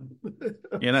 Okay.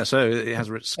 So it has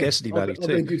a scarcity value too. I've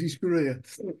ended his career.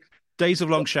 Days of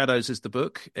Long Shadows is the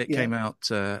book. It came out,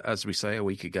 as we say, a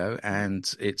week ago,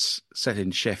 and it's set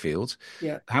in Sheffield.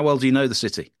 Yeah. How well do you know the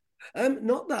city?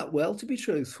 Not that well, to be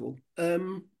truthful.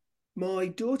 My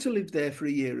daughter lived there for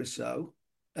a year or so,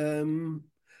 so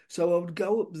I would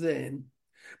go up then.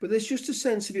 But there's just a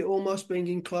sense of it almost being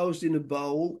enclosed in a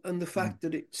bowl, and the fact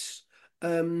that it's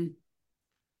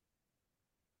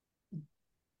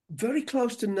very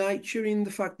close to nature, in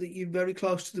the fact that you're very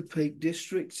close to the Peak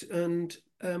District. And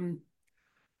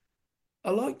I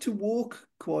like to walk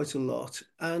quite a lot,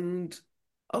 and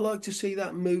I like to see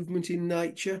that movement in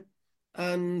nature.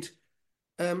 And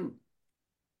I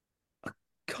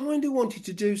kind of wanted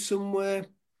to do somewhere.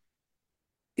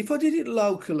 If I did it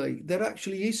locally, there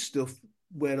actually is stuff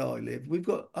where I live.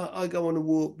 I go on a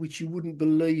walk which you wouldn't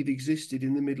believe existed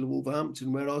in the middle of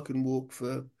Wolverhampton, where I can walk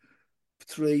for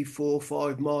 3, 4,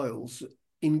 5 miles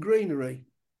in greenery,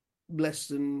 less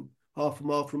than half a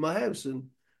mile from my house, and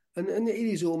it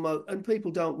is almost, and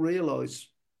people don't realise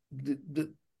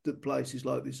that places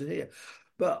like this are here.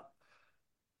 But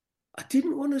I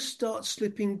didn't want to start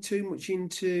slipping too much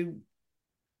into.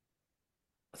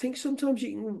 I think sometimes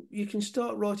you can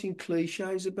start writing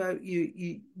cliches about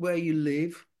you where you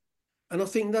live, And I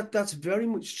think that that's very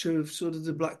much true of sort of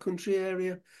the Black Country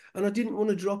area. And I didn't want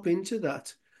to drop into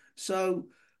that. So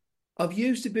I've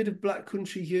used a bit of Black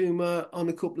Country humour on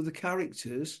a couple of the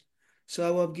characters.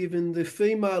 So I've given the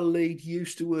female lead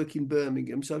used to work in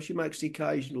Birmingham, so she makes the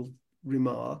occasional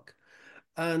remark.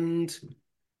 And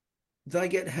they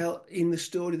get help in the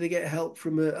story, they get help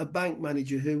from a bank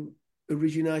manager who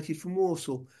originated from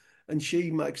Warsaw. And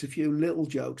she makes a few little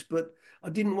jokes, but I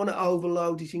didn't want to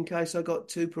overload it in case I got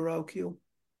too parochial.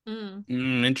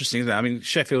 Interesting. I mean,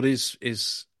 Sheffield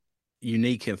is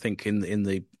unique, I think, in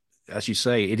the, as you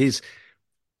say, it is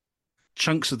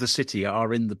chunks of the city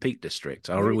are in the Peak District,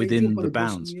 are within the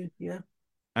bounds. Yeah.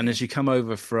 And as you come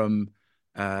over from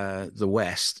the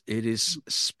west, it is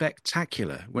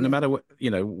spectacular. Well, no matter what,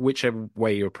 whichever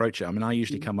way you approach it. I mean, I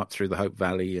usually come up through the Hope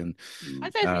Valley and I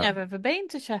don't think I've ever been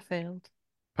to Sheffield.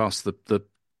 past the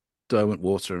Derwent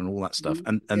Water and all that stuff,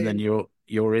 and then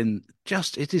you're in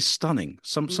just, it is stunning.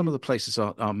 Some of the places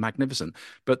are magnificent,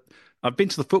 but I've been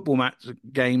to the football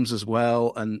games as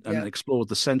well and explored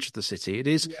the centre of the city.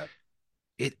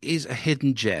 It is a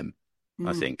hidden gem,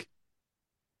 I think,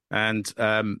 and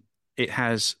it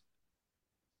has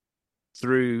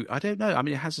I don't know. I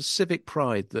mean, it has a civic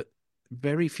pride that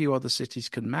very few other cities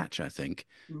can match, I think,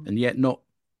 and yet not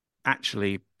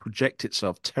actually project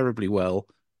itself terribly well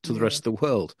to the rest of the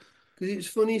world. Because it's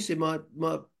funny, you see, my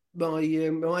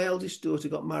eldest daughter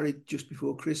got married just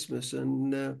before Christmas,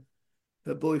 and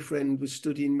her boyfriend was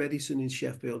studying medicine in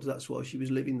Sheffield. That's why she was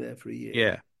living there for a year.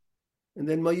 Yeah. And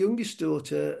then my youngest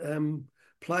daughter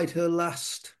played her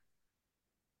last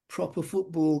proper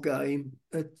football game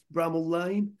at Bramall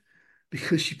Lane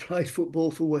because she played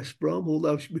football for West Brom,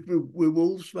 although we're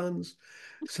Wolves fans.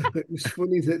 So it was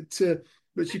funny that...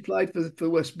 but she played for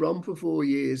West Brom for 4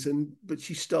 years, but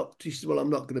she stopped. She said, "Well, I'm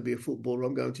not going to be a footballer.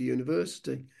 I'm going to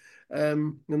university,"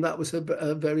 and that was her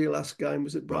very last game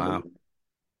was at Bramall. Wow.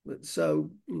 But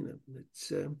so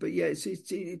it's but yeah,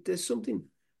 there's something,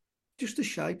 just the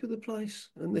shape of the place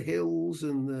and the hills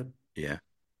and the yeah.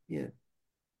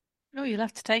 Oh, you'll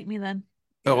have to take me then.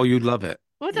 Oh, you'd love it.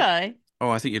 Would I? Oh,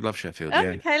 I think you'd love Sheffield. Oh, yeah.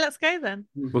 Okay, let's go then.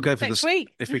 We'll go for next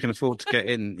week if we can afford to get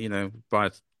in.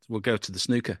 We'll go to the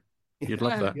snooker. You'd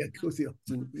love that. Yeah, of course.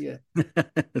 Yeah.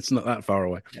 It's not that far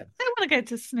away. Yeah. I don't want to go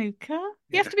to snooker.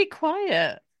 You have to be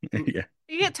quiet. Yeah.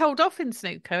 You get told off in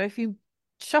snooker if you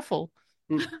shuffle.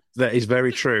 That is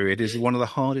very true. It is one of the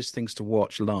hardest things to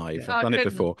watch live. I've done it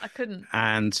before. I couldn't.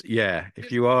 And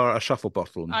if you are a shuffle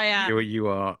bottle, you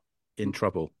are in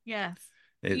trouble. Yes.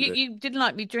 You didn't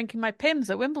like me drinking my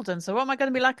Pimm's at Wimbledon, so what am I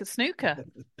going to be like at snooker?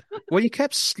 Well, you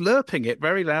kept slurping it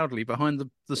very loudly behind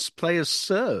the player's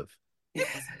serve. It's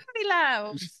pretty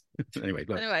loud. Anyway,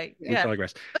 we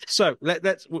digress. So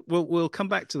we'll come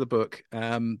back to the book,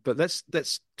 but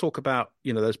let's talk about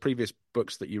those previous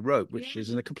books that you wrote, which is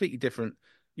in a completely different,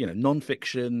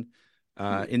 non-fiction,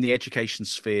 in the education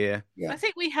sphere. I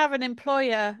think we have an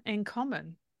employer in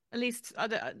common, at least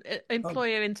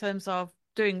employer in terms of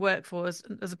doing work for us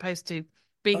as opposed to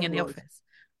being in the office.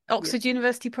 Oxford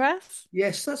University Press.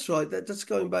 Yes, that's right. That's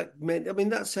going back. I mean,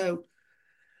 that's how.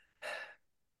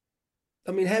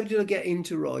 I mean, how did I get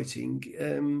into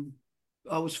writing?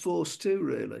 I was forced to,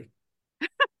 really.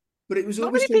 But it was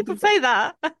always. How many people say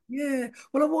that? Yeah.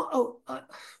 Well,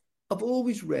 I've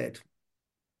always read,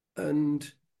 and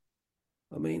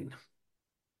I mean,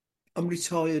 I'm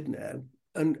retired now,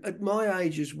 and at my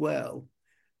age as well,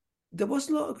 there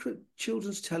wasn't a lot of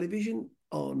children's television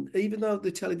on. Even though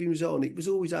the television was on, it was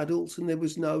always adults, and there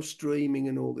was no streaming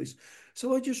and all this.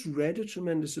 So I just read a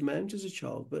tremendous amount as a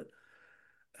child, but.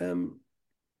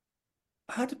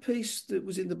 I had a piece that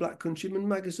was in the Black Countryman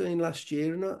magazine last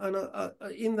year, and I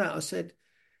in that I said,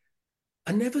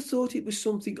 I never thought it was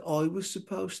something I was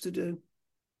supposed to do.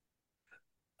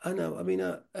 I know. I mean,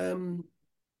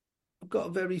 I've got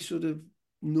a very sort of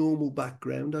normal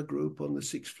background. I grew up on the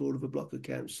 6th floor of a block of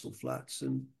council flats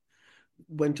and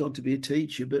went on to be a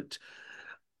teacher. But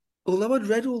although I'd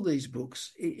read all these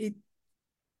books, I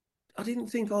didn't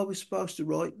think I was supposed to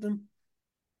write them.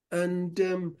 And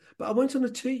but I went on a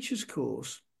teacher's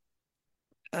course,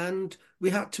 and we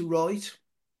had to write,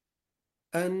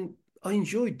 and I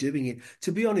enjoyed doing it.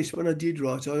 To be honest, when I did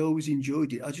write, I always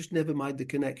enjoyed it. I just never made the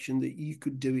connection that you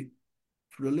could do it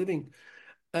for a living.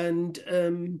 And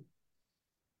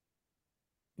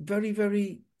very,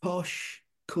 very posh,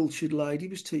 cultured lady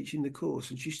was teaching the course,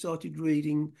 and she started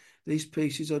reading these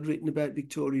pieces I'd written about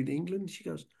Victorian England. She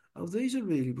goes, "Oh, these are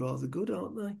really rather good,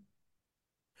 aren't they?"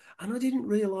 And I didn't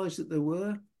realise that there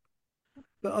were,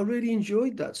 but I really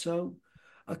enjoyed that. So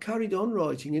I carried on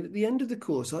writing. And at the end of the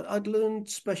course, I'd learned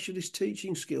specialist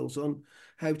teaching skills on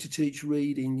how to teach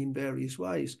reading in various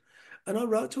ways. And I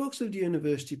wrote to Oxford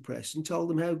University Press and told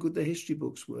them how good their history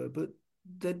books were, but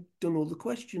they'd done all the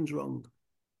questions wrong.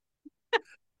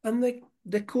 And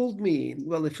they called me in.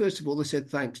 Well, first of all, they said,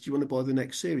 thanks, do you want to buy the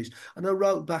next series? And I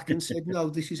wrote back and said, no,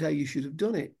 this is how you should have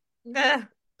done it. Yeah.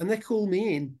 And they called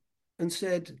me in and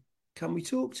said, can we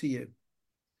talk to you?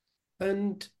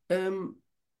 And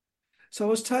so I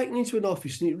was taken into an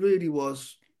office, and it really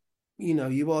was,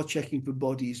 you are checking for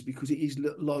bodies because it is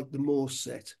like the Morse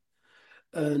set.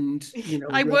 And,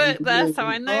 I around worked the there, wall. so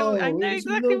I know Oh, it was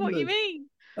exactly what you lovely. mean.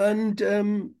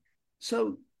 And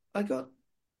so I got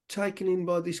taken in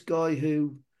by this guy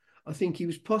who I think he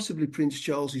was possibly Prince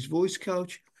Charles's voice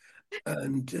coach.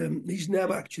 And he's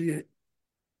now actually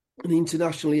an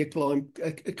internationally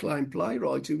acclaimed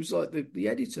playwright who was like the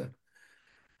editor.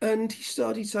 And he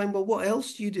started saying, well, what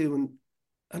else do you do?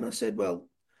 And I said, well,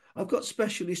 I've got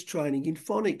specialist training in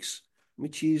phonics,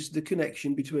 which is the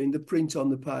connection between the print on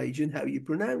the page and how you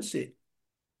pronounce it.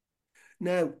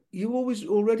 Now, you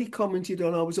already commented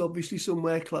on I was obviously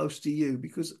somewhere close to you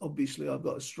because obviously I've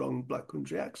got a strong Black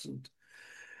Country accent.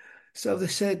 So they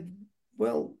said,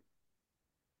 well,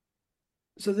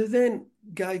 so they then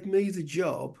gave me the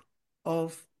job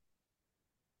of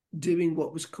doing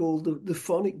what was called the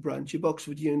phonic branch of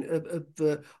Oxford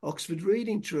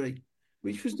Reading Tree,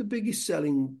 which was the biggest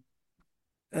selling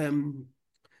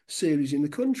series in the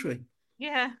country.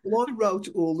 Yeah. Well, I wrote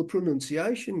all the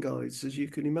pronunciation guides, as you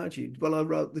can imagine. Well, I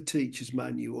wrote the teacher's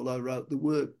manual, I wrote the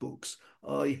workbooks,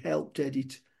 I helped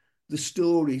edit the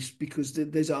stories because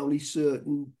there's only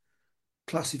certain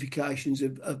classifications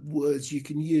of words you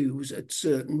can use at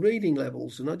certain reading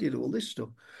levels, and I did all this stuff.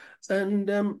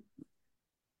 And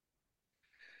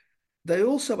they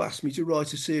also asked me to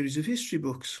write a series of history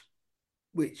books,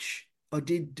 which I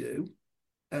did do.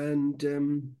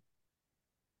 And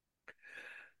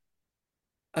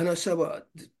I said, well,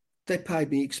 they paid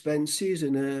me expenses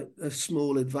and a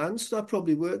small advance. I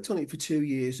probably worked on it for 2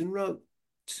 years and wrote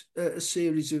a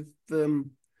series of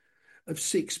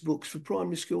 6 books for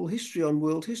primary school history on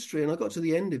world history. And I got to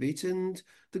the end of it, and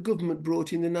the government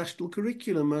brought in the national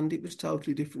curriculum, and it was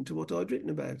totally different to what I'd written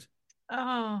about.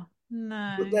 Oh, But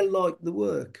no. they liked the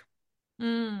work.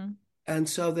 Mm. And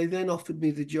so they then offered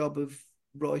me the job of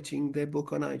writing their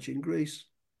book on ancient Greece,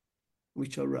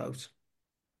 which I wrote.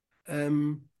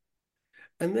 And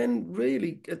then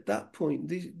really at that point,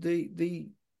 the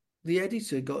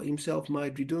editor got himself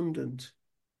made redundant,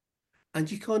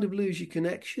 and you kind of lose your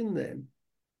connection then.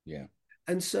 Yeah.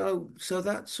 And so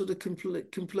that sort of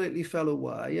completely fell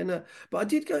away. And but I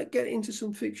did get into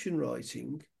some fiction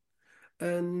writing,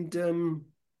 and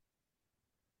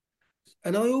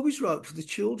I always wrote for the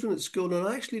children at school, and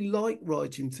I actually like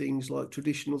writing things like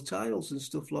traditional tales and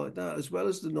stuff like that, as well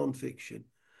as the non-fiction.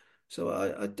 So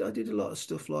I did a lot of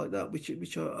stuff like that, which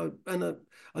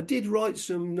I did write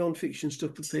some non-fiction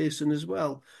stuff for Pearson as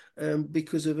well,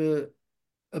 because of a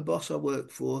boss I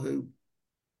worked for who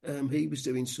he was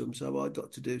doing some, so I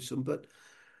got to do some. But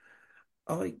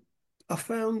I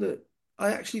found that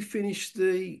I actually finished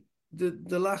the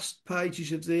last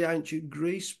pages of the ancient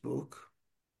Greece book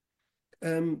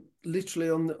literally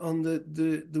on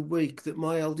the week that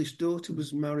my eldest daughter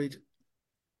was married,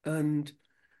 and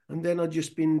then I'd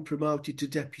just been promoted to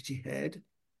deputy head,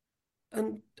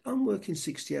 and I'm working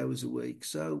 60 hours a week,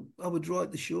 so I would write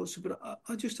the shorts, but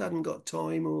I just hadn't got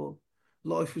time, or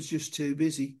life was just too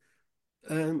busy,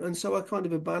 and so I kind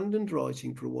of abandoned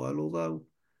writing for a while. Although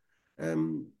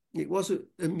it was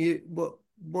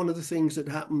one of the things that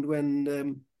happened when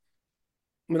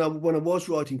I was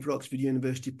writing for Oxford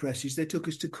University Press is they took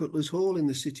us to Cutler's Hall in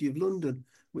the City of London,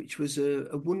 which was a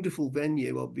wonderful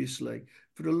venue, obviously,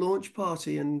 for a launch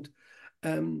party. And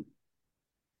the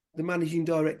managing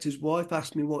director's wife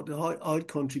asked me what I'd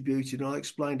contributed, and I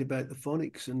explained about the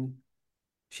phonics, and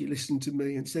she listened to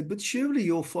me and said, "But surely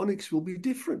your phonics will be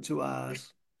different to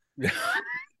ours."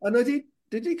 And I did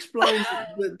explain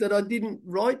that I didn't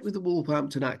write with a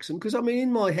Wolverhampton accent, because I mean,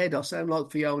 in my head, I sound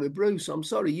like Fiona Bruce. I'm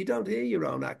sorry, you don't hear your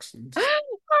own accent.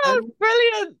 Oh, And,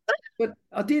 brilliant. but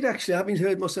I did actually, having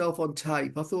heard myself on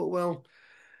tape, I thought, well,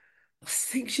 I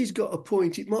think she's got a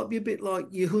point. It might be a bit like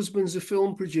your husband's a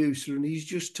film producer and he's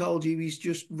just told you he's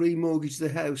just remortgaged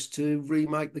the house to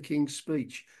remake the King's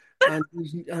Speech. And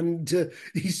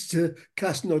he's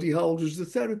cast Noddy Holder as the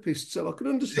therapist. So I could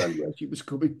understand where she was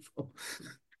coming from.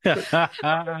 But,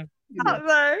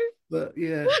 Though. but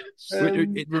yeah.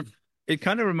 It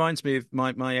kind of reminds me of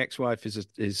my ex-wife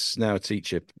is now a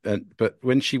teacher, but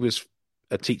when she was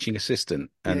a teaching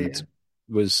assistant and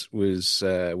was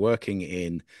working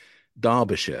in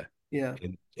Derbyshire,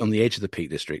 on the edge of the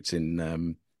Peak District in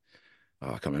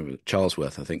I can't remember,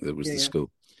 Charlesworth, I think that was the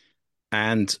school,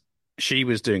 and she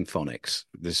was doing phonics.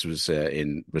 This was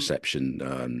in reception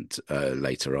and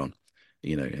later on,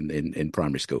 in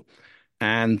primary school.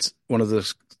 And one of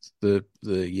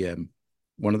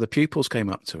one of the pupils came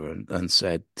up to her and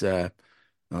said,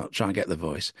 I'll try and get the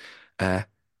voice,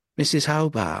 Mrs.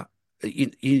 Hobart,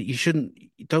 you shouldn't,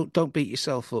 don't beat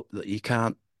yourself up that you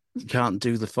can't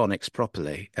do the phonics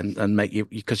properly and make you,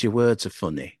 because your words are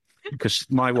funny. Because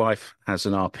my wife has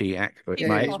an my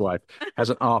ex-wife has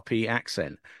an RP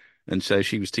accent. And so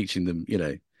she was teaching them,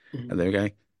 and they were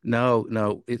going,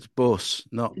 no, it's bus,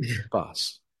 not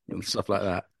bus, and stuff like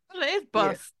that. Well, it is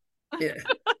bus. Yeah.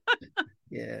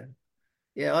 Yeah.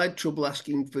 Yeah. I had trouble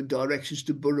asking for directions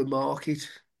to Borough Market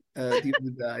the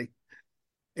other day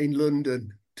in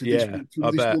London to this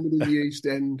woman in the East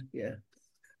End. Yeah.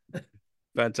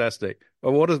 Fantastic.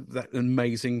 Well, what is that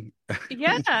amazing?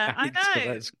 Yeah, I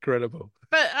know. That's incredible.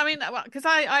 But I mean, because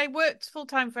I worked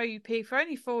full-time for OUP for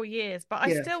only 4 years, but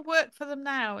I still work for them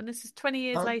now, and this is 20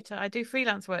 years later. I do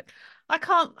freelance work. I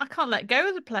can't let go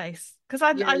of the place because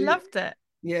I loved it.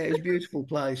 Yeah, it was a beautiful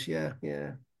place. Yeah.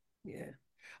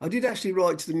 I did actually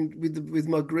write to them with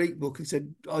my Greek book and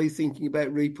said, "Are you thinking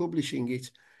about republishing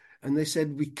it?" And they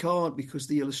said, "We can't because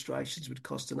the illustrations would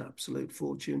cost an absolute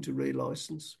fortune to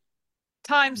relicense."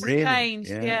 Times Really?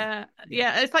 changed. Yeah.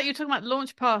 It's like you're talking about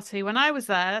launch party. When I was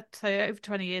there, so over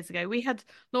 20 years ago, we had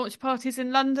launch parties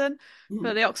in London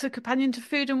for the Oxford Companion to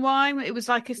Food and Wine. It was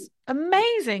like this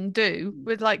amazing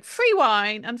with like free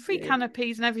wine and free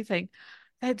canopies and everything.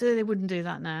 They wouldn't do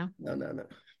that now. No.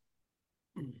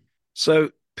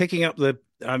 So picking up the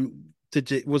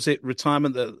was it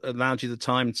retirement that allowed you the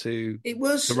time to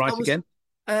write again?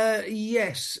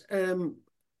 Yes.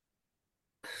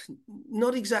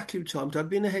 Not exactly retirement. I've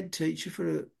been a head teacher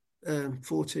for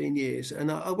 14 years,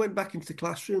 and I went back into the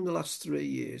classroom the last 3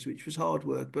 years, which was hard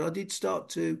work. But I did start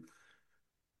to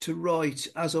write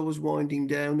as I was winding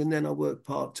down, and then I worked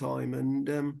part-time,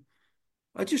 and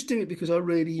I just do it because I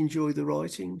really enjoy the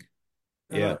writing.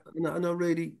 And I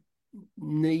really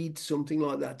need something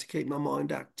like that to keep my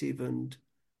mind active, and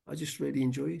I just really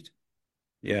enjoy it.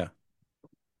 Yeah.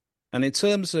 And in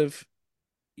terms of,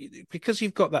 because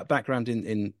you've got that background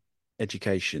in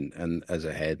education and as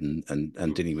a head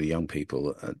and dealing with young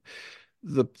people,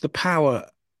 the power,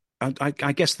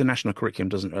 I guess the national curriculum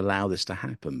doesn't allow this to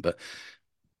happen. But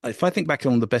if I think back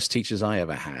on the best teachers I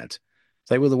ever had,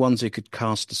 they were the ones who could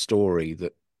cast a story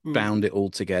that bound it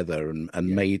all together and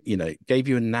made, gave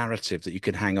you a narrative that you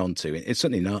could hang on to. It's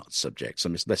certainly an art subject,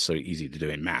 so it's less so easy to do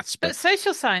in maths. But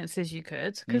social sciences you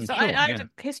could, because I had a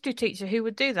history teacher who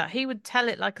would do that. He would tell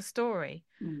it like a story.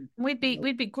 We'd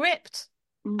be gripped.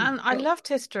 And I loved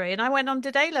history, and I went on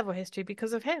did A-level history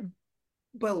because of him.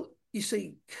 Well, you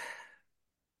see,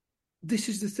 this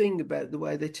is the thing about the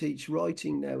way they teach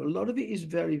writing now. A lot of it is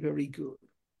very, very good.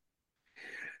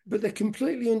 But they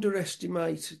completely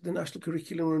underestimate, the national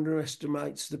curriculum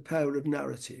underestimates the power of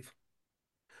narrative.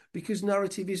 Because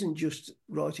narrative isn't just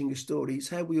writing a story, it's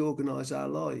how we organise our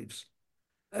lives.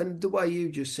 And the way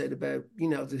you just said about,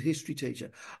 the history teacher,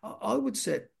 I would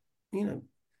say,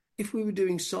 if we were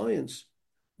doing science,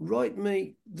 write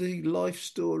me the life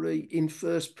story in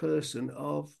first person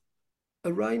of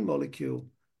a rain molecule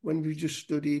when we just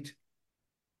studied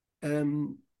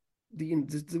the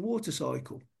water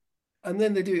cycle. And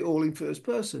then they do it all in first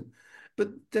person. But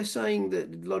they're saying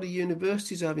that a lot of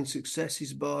universities are having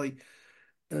successes by,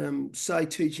 say,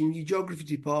 teaching your geography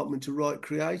department to write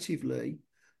creatively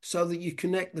so that you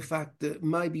connect the fact that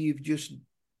maybe you've just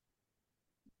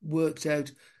worked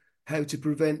out how to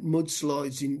prevent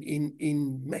mudslides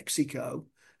in Mexico.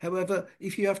 However,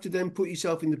 if you have to then put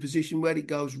yourself in the position where it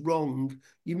goes wrong,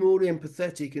 you're more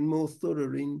empathetic and more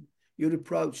thorough in your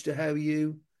approach to how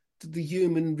the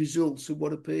human results of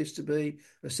what appears to be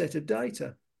a set of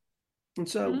data. And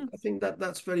so I think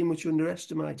that's very much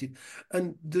underestimated.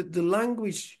 And the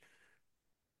language,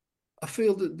 I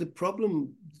feel that the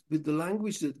problem with the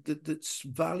language that's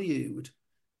valued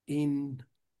in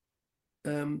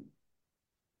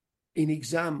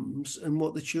exams and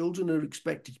what the children are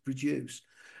expected to produce.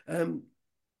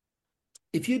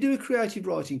 If you do a creative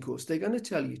writing course, they're going to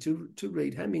tell you to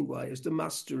read Hemingway as the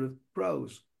master of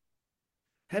prose.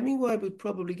 Hemingway would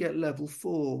probably get level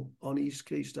 4 on his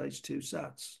Key Stage 2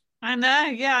 SATs. I know,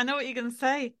 yeah, I know what you're going to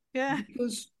say. Yeah.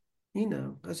 Because,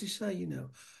 as you say,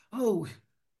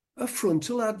 a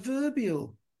frontal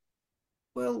adverbial.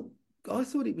 Well, I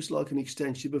thought it was like an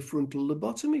extension of frontal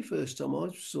lobotomy first time I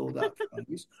saw that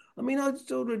phrase. I mean,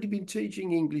 I'd already been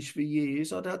teaching English for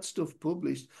years. I'd had stuff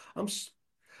published. I'm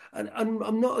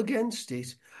not against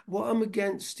it. What I'm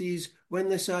against is when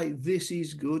they say this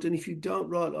is good, and if you don't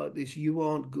write like this, you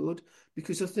aren't good,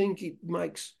 because I think it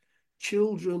makes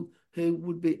children who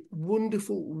would be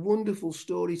wonderful, wonderful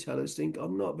storytellers think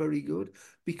I'm not very good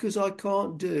because I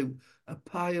can't do a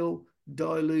pale,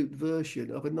 dilute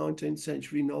version of a 19th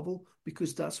century novel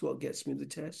because that's what gets me the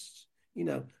tests. You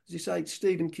know, as you say,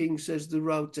 Stephen King says the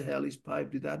road to hell is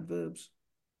paved with adverbs.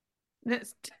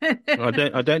 That's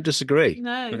I don't disagree.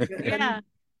 no, yeah.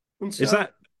 And Is so,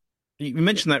 that you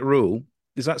mentioned that rule?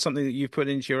 Is that something that you've put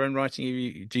into your own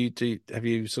writing? Have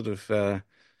you sort of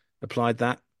applied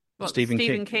that? What, Stephen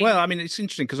Stephen King. King? Well, I mean, it's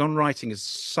interesting because On Writing is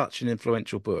such an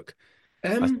influential book.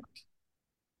 I think.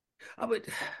 I would,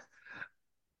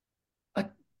 I,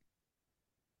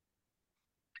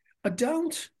 I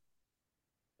don't.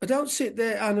 I don't sit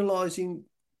there analysing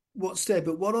what's there,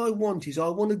 but what I want is I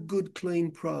want a good,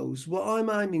 clean prose. What I'm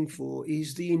aiming for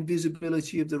is the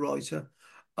invisibility of the writer.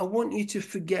 I want you to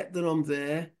forget that I'm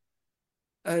there,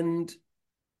 and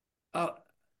I,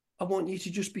 I want you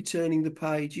to just be turning the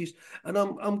pages. And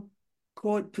I'm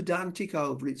quite pedantic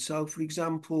over it. So, for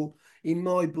example, in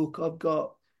my book, I've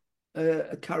got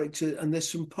a character, and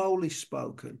there's some Polish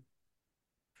spoken,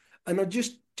 and I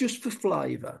just for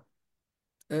flavour.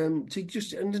 To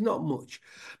just and there's not much,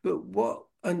 but what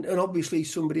and obviously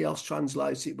somebody else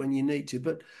translates it when you need to.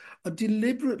 But I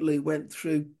deliberately went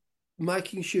through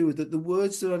making sure that the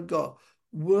words that I'd got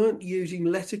weren't using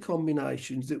letter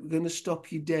combinations that were going to stop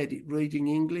you dead at reading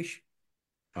English.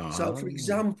 So, for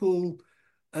example,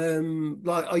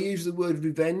 like I use the word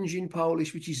revenge in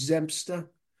Polish, which is zemsta,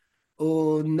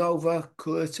 or nowa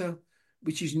kurta,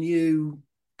 which is new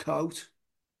coat.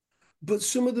 But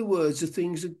some of the words are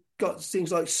things that got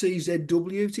things like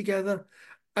CZW together.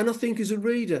 And I think as a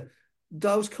reader,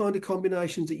 those kind of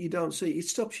combinations that you don't see, it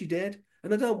stops you dead.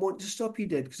 And I don't want to stop you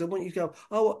dead because I want you to go,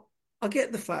 oh, I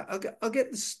get the fact, I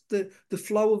get the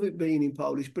flow of it being in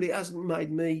Polish, but it hasn't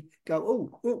made me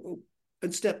go, oh,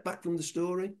 and step back from the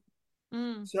story.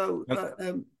 So,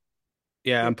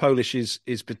 Yeah, and Polish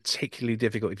is particularly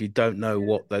difficult if you don't know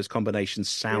what those combinations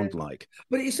sound like.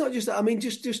 but it's not just that. I mean,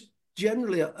 just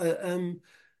generally,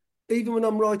 even when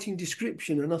I'm writing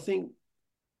description, and I think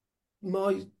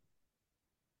my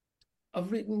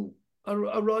I've written I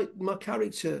write my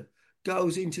character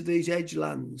goes into these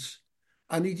edgelands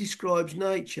and he describes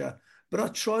nature, but I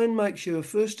try and make sure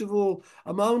first of all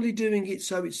I'm only doing it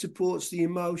so it supports the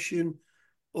emotion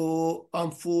or I'm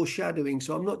foreshadowing,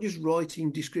 so I'm not just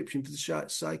writing description for the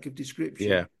sake of description.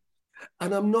 Yeah.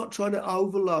 And I'm not trying to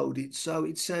overload it so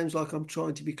it sounds like I'm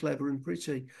trying to be clever and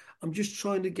pretty. I'm just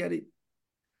trying to get it,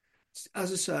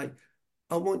 as I say,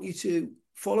 I want you to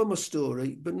follow my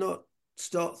story, but not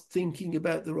start thinking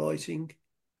about the writing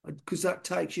because that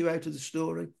takes you out of the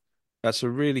story. That's a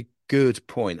really good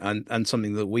point, and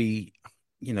something that we,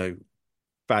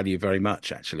 value very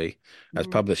much actually as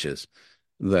publishers.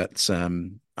 That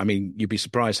I mean, you'd be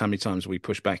surprised how many times we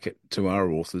push back to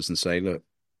our authors and say, "Look,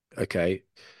 okay,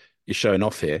 you're showing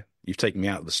off here. You've taken me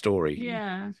out of the story."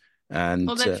 Yeah. And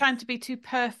or they're trying to be too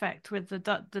perfect with the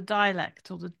dialect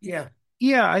or the Yeah.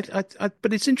 Yeah,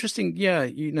 but it's interesting. Yeah,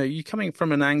 you're coming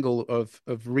from an angle of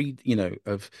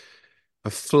of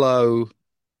flow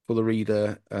for the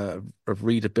reader, of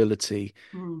readability,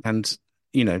 and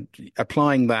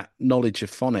applying that knowledge of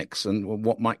phonics and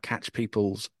what might catch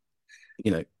people's,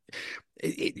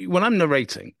 when I'm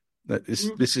narrating, that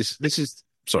this is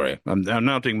sorry, I'm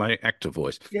now doing my actor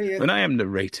voice. Yeah. When I am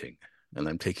narrating and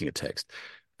I'm taking a text,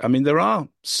 I mean there are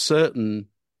certain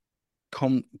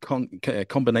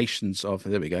combinations of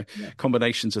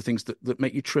combinations of things that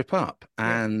make you trip up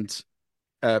and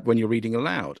when you're reading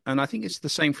aloud, and I think it's the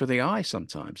same for the eye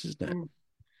sometimes, isn't it?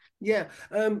 Yeah,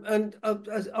 and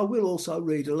I will also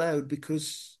read aloud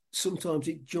because sometimes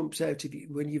it jumps out of you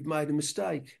when you've made a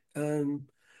mistake.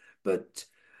 But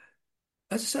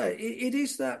as I say, it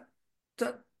is that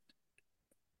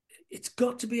it's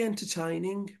got to be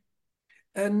entertaining,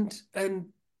 and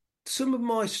some of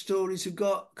my stories have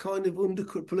got kind of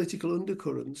political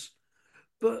undercurrents.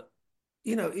 But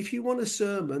if you want a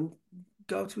sermon,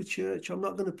 go to a church. I'm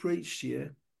not going to preach to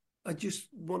you. I just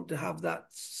want to have that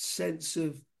sense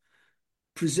of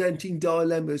presenting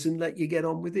dilemmas and let you get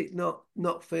on with it,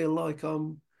 not feel like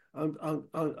I'm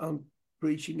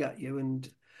preaching at you,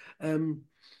 and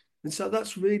so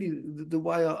that's really the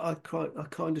way I kind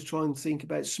of try and think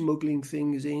about smuggling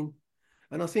things in,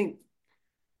 and I think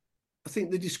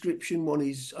the description one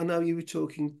is. I know you were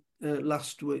talking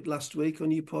last week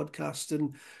on your podcast,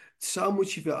 and so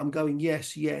much of it I'm going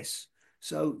yes.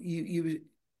 So you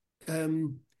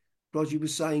Roger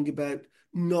was saying about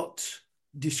not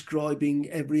describing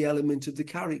every element of the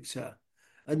character,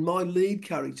 and my lead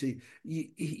character,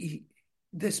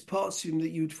 there's parts of him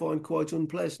that you'd find quite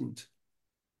unpleasant,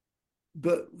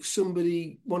 But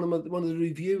one of the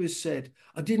reviewers said,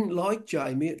 I didn't like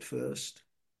Jamie at first,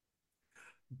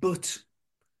 but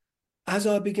as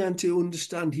I began to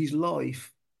understand his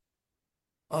life,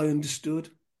 I understood.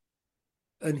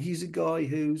 And he's a guy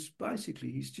who's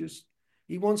basically,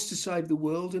 he wants to save the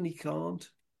world and he can't.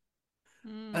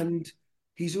 And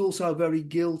he's also very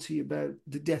guilty about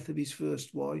the death of his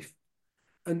first wife.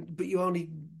 But you only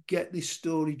get this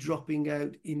story dropping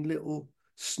out in little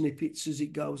snippets as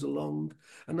it goes along.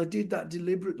 And I did that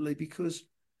deliberately because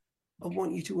I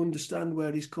want you to understand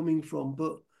where he's coming from.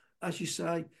 But as you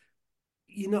say,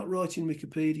 you're not writing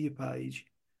Wikipedia page.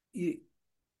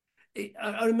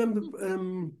 I remember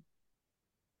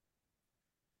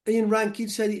Ian Rankin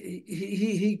said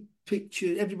he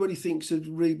pictured, everybody thinks of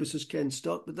Rebus as Ken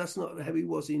Stott, but that's not how he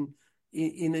was in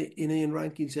Ian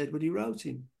Rankin's head when he wrote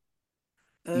him.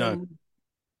 No,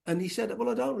 And he said, well,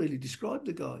 I don't really describe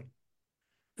the guy.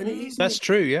 And it isn't. that's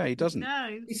true. Yeah, he doesn't.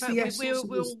 No, It's but the essence of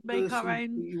we'll this make our person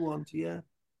own. that you want, yeah.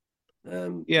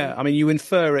 Yeah, I mean, you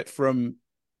infer it from,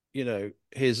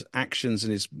 his actions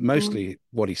and his mostly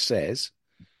what he says.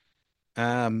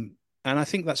 And I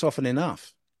think that's often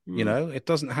enough. It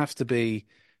doesn't have to be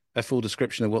a full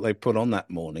description of what they put on that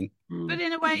morning. But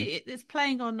in a way, it's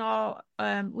playing on our.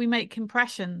 We make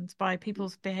impressions by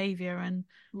people's behaviour and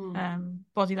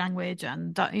body language,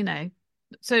 and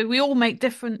so we all make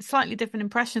slightly different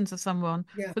impressions of someone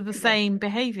with the same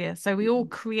behaviour. So we all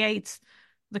create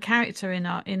the character in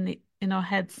our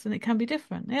heads, and it can be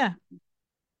different. Yeah.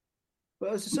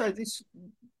 But as I say,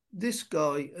 this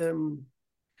guy,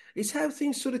 it's how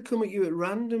things sort of come at you at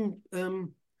random.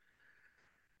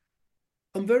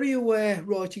 I'm very aware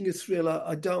writing a thriller,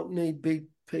 I don't need big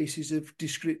pieces of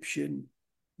description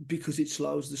because it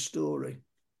slows the story.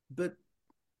 But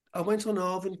I went on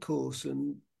Arvin course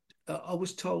and I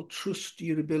was told trust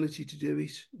your ability to do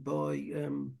it by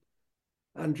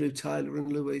Andrew Taylor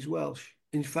and Louise Welsh.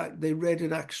 In fact, they read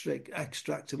an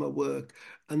extract of my work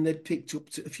and they'd picked up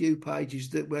a few pages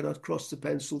that when I'd crossed the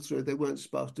pencil through, they weren't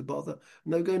supposed to bother.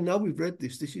 And they were going, no, we've read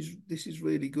this. This is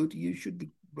really good. You should be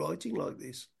writing like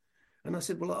this. And I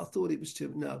said, well, I thought it was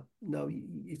too. No,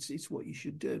 it's what you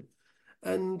should do.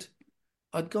 And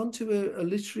I'd gone to a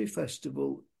literary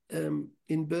festival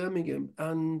in Birmingham,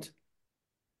 and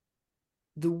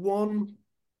the one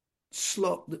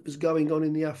slot that was going on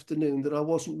in the afternoon that I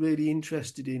wasn't really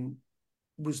interested in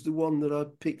was the one that I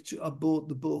picked. I bought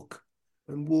the book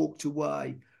and walked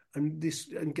away, and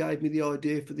gave me the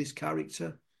idea for this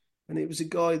character. And it was a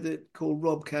guy called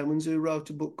Rob Commons who wrote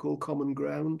a book called Common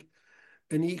Ground.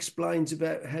 And he explains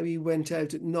about how he went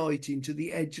out at night into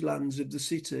the edgelands of the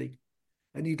city,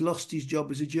 and he'd lost his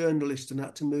job as a journalist and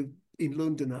had to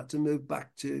move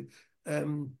back to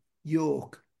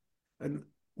York and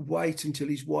wait until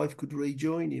his wife could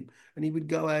rejoin him. And he would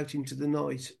go out into the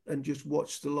night and just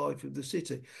watch the life of the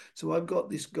city. So I've got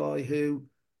this guy who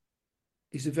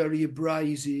is a very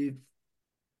abrasive,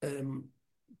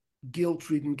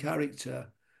 guilt-ridden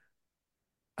character.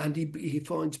 And he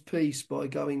finds peace by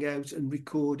going out and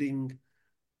recording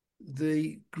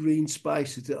the green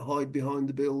spaces that hide behind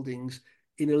the buildings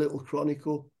in a little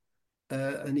chronicle.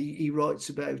 And he writes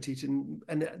about it. And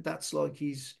that's like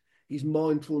his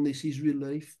mindfulness, his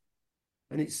relief.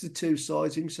 And it's the two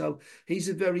sides of him. So he's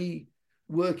a very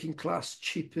working class,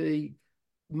 chippy,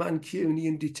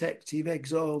 Mancunian detective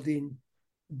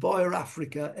via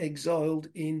Africa, exiled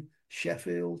in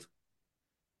Sheffield.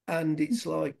 And it's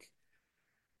like,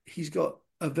 he's got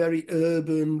a very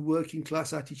urban working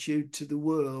class attitude to the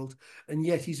world, and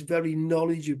yet he's very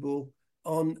knowledgeable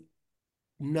on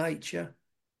nature.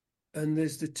 And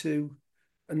there's the two,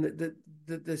 and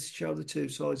they show the two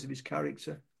sides of his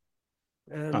character.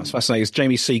 That's fascinating. It's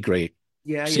Jamie Seagrief.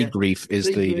 Yeah, Seagrief is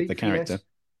the character. Yes.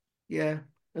 Yeah,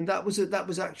 and that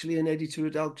was actually an editor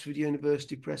at Oxford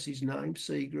University Press's name,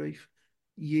 Seagrief,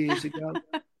 years ago.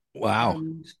 Wow.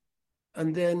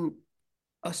 And then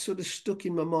I sort of stuck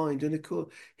in my mind, and of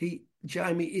course,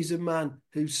 Jamie is a man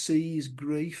who sees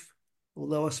grief,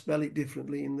 although I spell it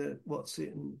differently in the what's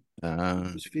it and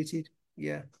it was fitted,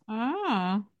 yeah.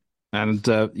 And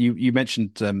you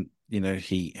mentioned,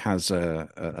 he has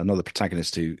another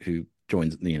protagonist who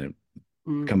joins,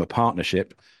 become a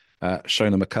partnership,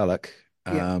 Shona McCulloch.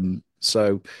 Yeah.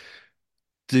 So,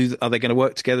 are they going to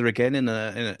work together again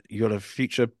you got a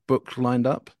future book lined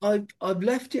up? I've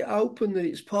left it open that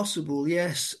it's possible,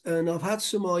 yes, and I've had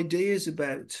some ideas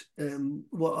about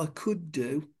what I could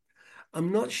do.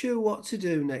 I'm not sure what to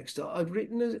do next. I've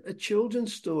written a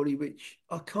children's story which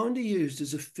I kind of used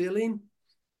as a fill-in.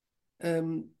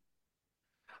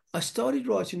 I started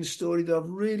writing a story that I've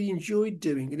really enjoyed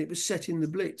doing, and it was set in the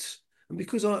Blitz. And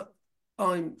because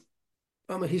I'm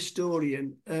I'm a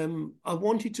historian. I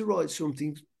wanted to write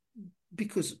something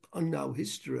because I know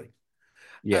history.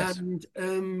 Yes. And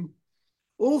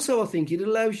also, I think it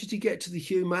allows you to get to the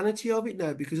humanity of it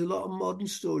now, because a lot of modern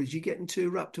stories, you're getting too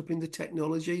wrapped up in the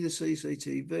technology, the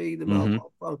CCTV, the Hmm.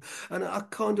 mobile phone. And I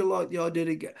kind of like the idea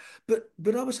to get, but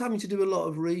I was having to do a lot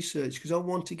of research because I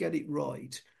want to get it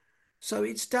right. So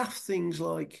it's daft things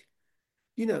like,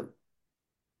 you know,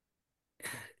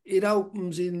 it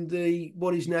opens in the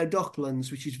what is now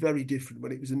Docklands, which is very different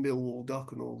when it was a Millwall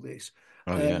dock and all this.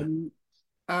 Oh, yeah. Um,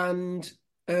 and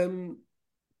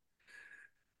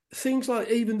things like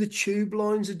even the tube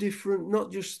lines are different,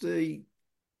 not just the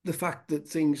fact that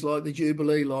things like the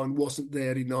Jubilee line wasn't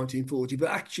there in 1940, but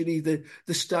actually the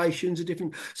stations are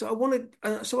different. So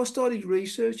so I started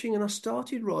researching and I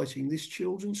started writing this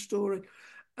children's story,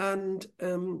 and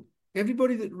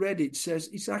everybody that read it says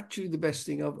it's actually the best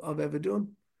thing I've ever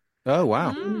done. Oh,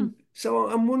 wow. So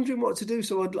I'm wondering what to do.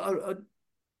 So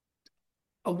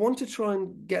I want to try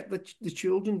and get the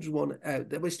children's one out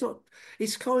there, but it's not.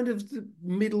 It's kind of the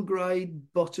middle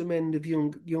grade, bottom end of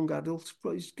young adults.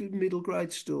 But it's a good middle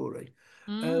grade story,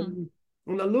 Mm. um,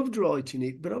 and I loved writing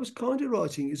it. But I was kind of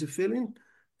writing it as a fill-in,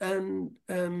 and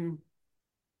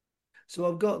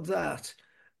so I've got that,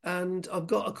 and I've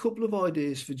got a couple of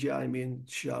ideas for Jamie and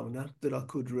Shona that I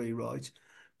could rewrite.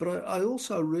 But I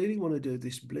also really want to do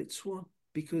this Blitz one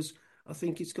because I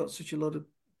think it's got such a lot of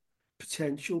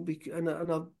potential, and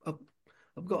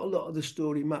I've got a lot of the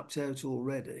story mapped out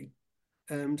already.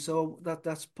 So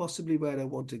that's possibly where I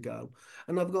want to go.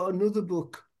 And I've got another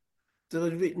book that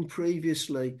I'd written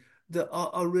previously that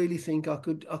I really think I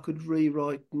could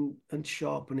rewrite and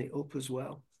sharpen it up as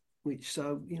well. Which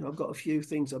so I've got a few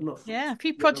things I'm not Yeah, a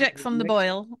few when I'm projects on the next.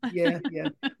 boil. Yeah, yeah,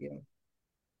 yeah,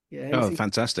 yeah. Oh, Anything.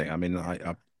 fantastic. I mean,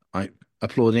 I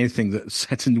applaud anything that's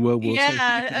set in World War Two.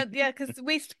 Yeah, because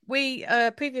we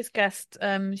previous guest,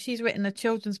 she's written a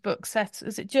children's book set.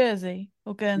 Is it Jersey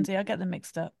or Guernsey? I get them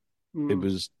mixed up. It Mm,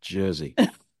 was Jersey.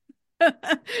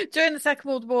 During the Second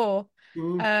World War,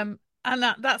 mm. and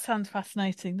that sounds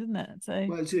fascinating, doesn't it? So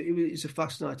Well, it's a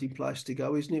fascinating place to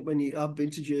go, isn't it? I've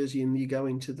been to Jersey and you go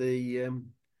into the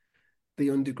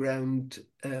underground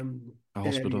A areas,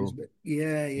 hospital. but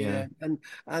yeah, Yeah. yeah,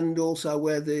 and also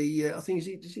where I think is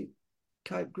it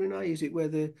Cape Grenade? Is it where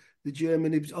the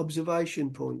German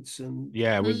observation points and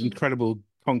Yeah, with mm, incredible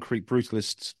concrete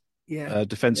brutalist yeah, yeah,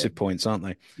 defensive points, aren't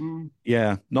they? mm,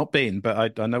 Yeah, not been,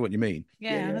 but I know what you mean.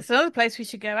 yeah, yeah, yeah, that's another place we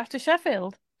should go after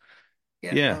Sheffield.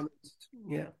 yeah, Yeah, no,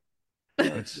 yeah,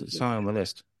 no, it's high on the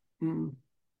list. mm.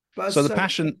 But So as I say,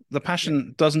 the yeah,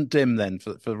 passion doesn't dim then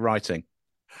for writing.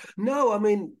 no, I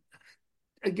mean,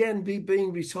 again,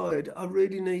 being retired, I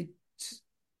really need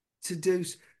to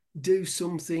do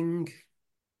something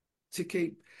to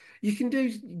keep. You can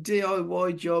do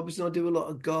DIY jobs, and I do a lot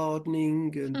of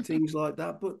gardening and things like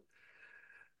that. But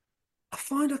I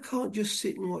find I can't just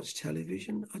sit and watch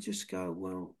television. I just go,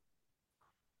 well,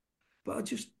 but I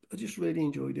just really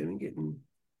enjoy doing it,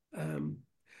 um,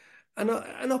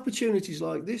 and opportunities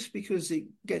like this because it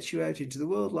gets you out into the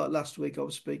world. Like last week, I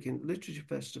was speaking at Literature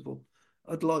Festival.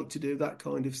 I'd like to do that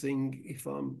kind of thing if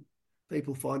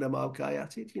people find I'm okay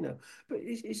at it. But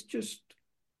it's just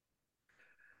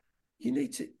you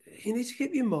need to you need to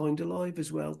keep your mind alive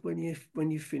as well when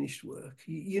you've finished work.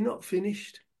 You're not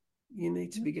finished. You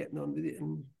need to be getting on with it,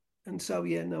 and so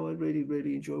yeah, no, I really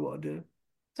really enjoy what I do.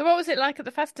 So, what was it like at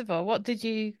the festival? What did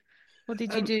you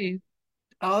Um, do?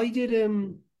 I did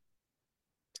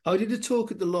I did a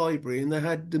talk at the library, and they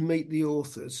had the meet the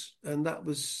authors, and that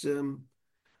was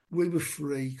we were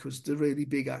free because the really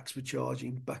big acts were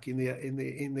charging back in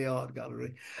the art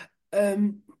gallery.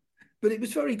 Um, but it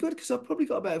was very good because I probably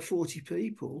got about 40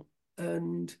 people,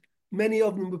 and many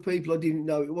of them were people I didn't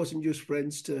know. It wasn't just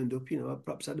friends turned up. I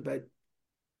perhaps had about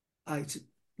eight,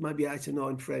 maybe 8 or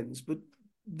 9 friends, but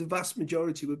the vast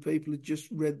majority were people who just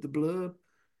read the blurb.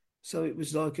 So it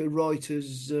was like a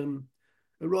writer's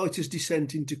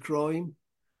descent into crime,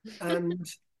 and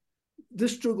the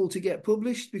struggle to get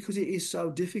published because it is so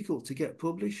difficult to get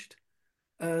published.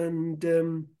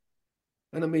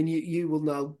 And I mean, you will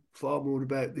know far more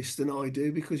about this than I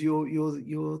do because you're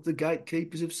the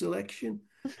gatekeepers of selection.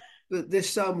 But there's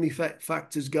so many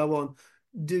factors go on.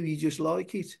 Do you just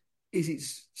like it? Is it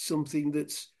something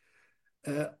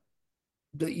uh,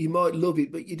 that you might love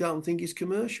it, but you don't think it's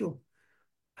commercial?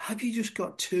 Have you just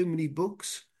got too many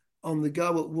books on the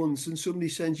go at once, and somebody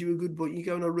sends you a good book, you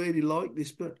go, and I really like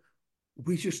this, but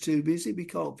we're just too busy. We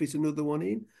can't fit another one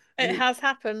in, It and has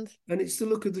happened. it's the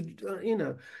look of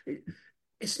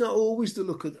it's not always the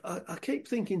look of. I keep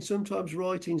thinking sometimes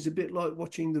writing's a bit like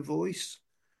watching The Voice.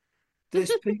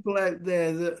 There's people out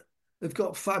there that have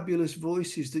got fabulous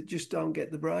voices that just don't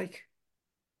get the break.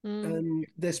 Mm. And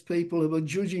there's people who are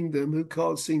judging them who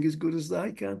can't sing as good as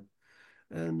they can.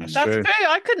 And That's That's true. true.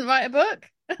 I couldn't write a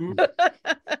book. mm,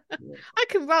 yeah. I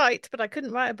can write, but I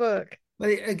couldn't write a book. But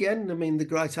again, I mean, the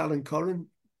great Alan Corrin,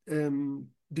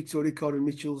 Victoria Corrin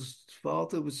Mitchell's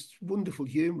father, was a wonderful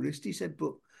humorist. He said,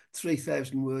 but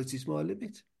 3,000 words is my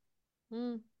limit.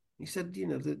 Mm. He said, you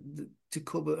know, to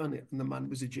cover on it, and the man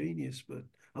was a genius, but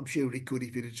I'm sure he could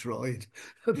if he'd have tried.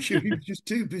 I'm sure he was just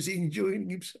too busy enjoying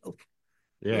himself.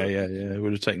 Yeah. It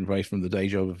would have taken away from the day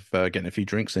job of getting a few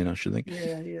drinks in, I should think.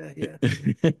 Yeah.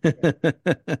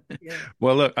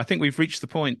 Well, look, I think we've reached the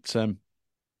point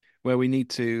where we need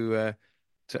to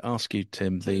ask you,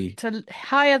 Tim, To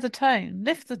higher the tone,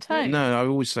 lift the tone. No, I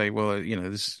always say, well,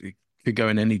 this it could go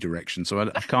in any direction, so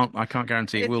I can't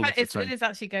guarantee it will lift the tone. It is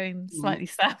actually going slightly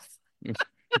south.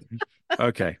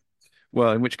 Okay.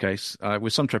 Well, in which case,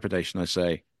 with some trepidation, I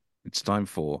say it's time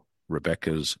for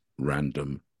Rebecca's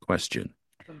random question.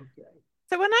 Okay.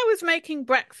 So when I was making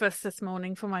breakfast this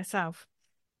morning for myself,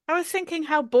 I was thinking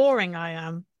how boring I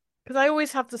am because I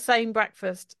always have the same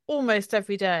breakfast almost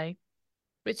every day,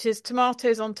 which is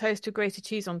tomatoes on toast with grated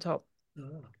cheese on top.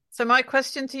 Oh. So my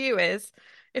question to you is,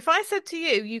 if I said to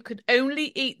you, you could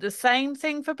only eat the same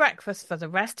thing for breakfast for the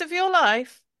rest of your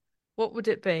life, what would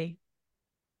it be?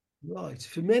 Right.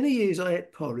 For many years, I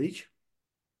ate porridge.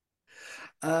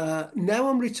 Now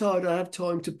I'm retired, I have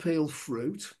time to peel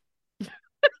fruit.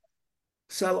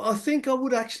 So I think I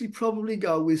would actually probably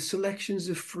go with selections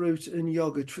of fruit and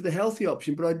yogurt for the healthy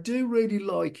option, but I do really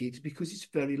like it because it's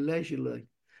very leisurely.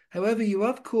 However, you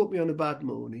have caught me on a bad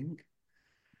morning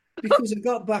because I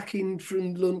got back in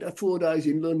from London, 4 days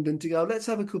in London to go, let's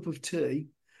have a cup of tea.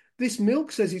 This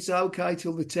milk says it's okay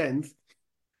till the 10th.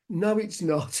 No, it's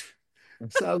not.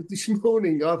 So this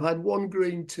morning I've had one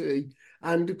green tea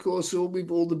and of course all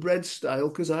the bread stale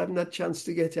because I haven't had a chance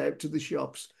to get out to the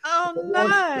shops. Oh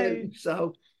no!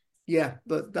 So yeah,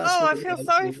 but that's Oh, what I feel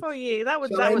sorry for you. That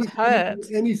would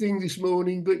hurt. anything this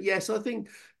morning. But yes, I think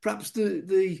perhaps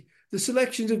the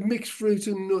selections of mixed fruit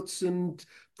and nuts and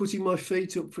putting my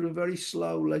feet up for a very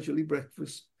slow, leisurely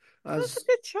breakfast. That's a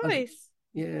good choice.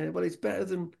 Yeah, well, it's better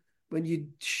than when you're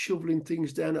shoveling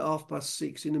things down at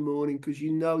 6:30 in the morning because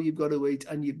you know you've got to eat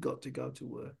and you've got to go to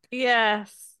work.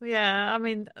 Yes, yeah. I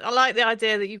mean, I like the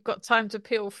idea that you've got time to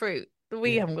peel fruit.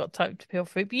 We haven't got time to peel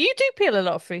fruit, but you do peel a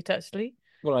lot of fruit, actually.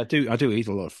 Well, I do eat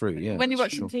a lot of fruit, yeah. When you're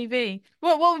watching TV.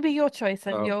 What would be your choice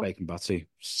then? Bacon butty,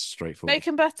 straightforward.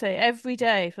 Bacon butty every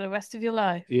day for the rest of your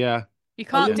life. Yeah. You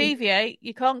can't deviate.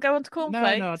 You can't go onto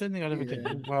cornflakes. No, I don't think I'd ever do.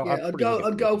 Well, yeah,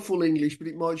 I'd go full English, but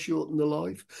it might shorten the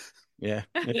life. Yeah.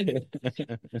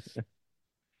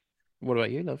 What about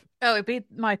you, love? Oh, it'd be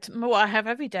what I have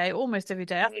every day, almost every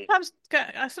day.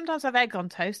 I sometimes have egg on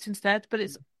toast instead, but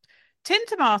it's tin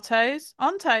tomatoes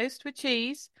on toast with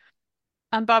cheese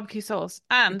and barbecue sauce.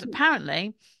 And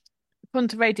apparently, according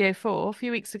to Radio 4, a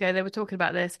few weeks ago, they were talking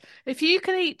about this. If you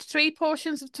can eat 3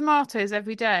 portions of tomatoes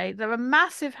every day, there are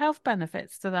massive health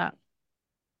benefits to that.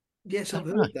 Yes, I've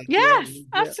heard that. Yes,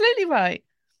 absolutely right.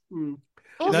 Mm.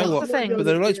 You know what? But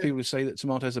there are loads of people who say that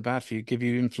tomatoes are bad for you, give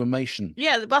you inflammation.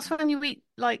 Yeah, that's when you eat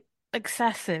like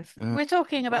excessive. We're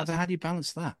talking about. How do you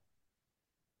balance that?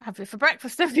 Have it for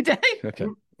breakfast every day. Okay.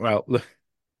 Well, look.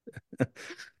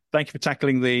 Thank you for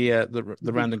tackling the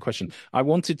random question. I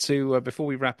wanted to before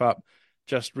we wrap up,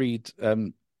 just read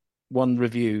one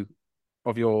review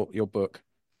of your book,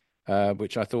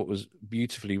 which I thought was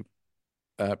beautifully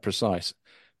precise,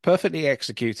 perfectly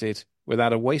executed,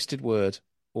 without a wasted word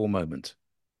or moment,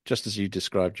 just as you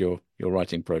described your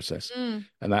writing process, and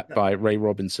that by Ray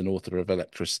Robinson, author of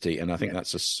Electricity, and I think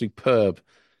that's a superb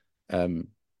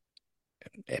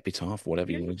epitaph,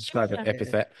 whatever you want to describe it,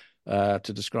 epithet.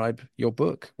 To describe your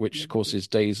book, which of course is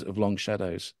Days of Long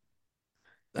Shadows,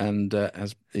 and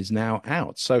is now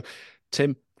out. So,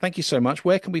 Tim, thank you so much.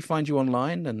 Where can we find you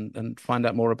online and find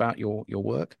out more about your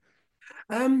work?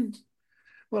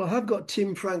 Well, I have got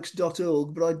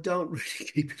timfranks.org, but I don't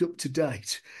really keep it up to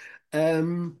date.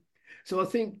 So I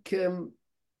think the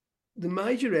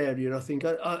major area, I think,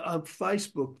 I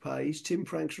Facebook page, Tim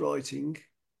Franks Writing,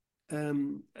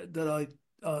 that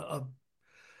I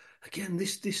again,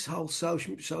 this whole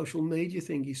social media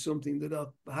thing is something that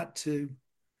I've had to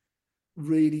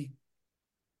really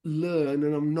learn,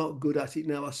 and I'm not good at it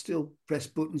now. I still press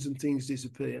buttons and things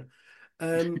disappear.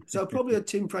 So probably at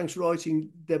Tim Franks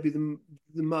Writing, there'd be the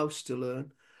most to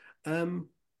learn.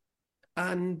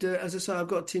 And as I say, I've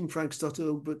got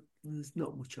timfranks.org, but there's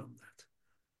not much on that.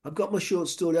 I've got my short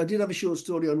story. I did have a short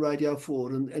story on Radio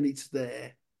 4, and it's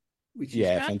there. Which is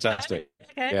fantastic.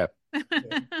 Okay.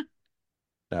 Yeah.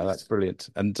 No, that's brilliant.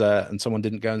 And someone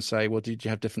didn't go and say, well, did you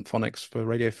have different phonics for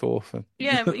Radio 4?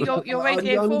 Yeah, but your I'm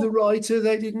Radio 4. the writer.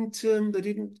 They never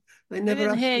didn't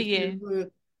asked hear me you.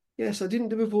 to. Yes, I didn't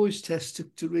do a voice test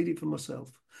to read it for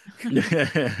myself. I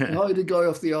Yeah. hired a guy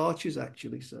off the Archers,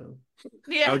 actually. So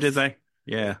Yes. Oh, did they?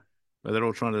 Yeah. Well, they're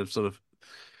all trying to sort of,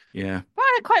 yeah. Well,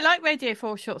 I quite like Radio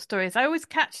 4 short stories. I always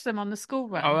catch them on the school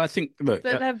run. Oh, I think, look,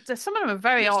 Some of them are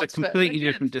very odd. it's a completely but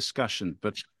different discussion.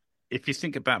 But if you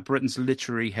think about Britain's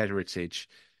literary heritage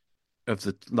of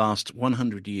the last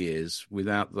 100 years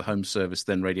without the Home Service,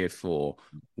 then Radio 4,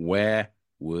 where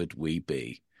would we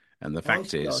be? And the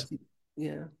fact is,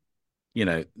 yeah,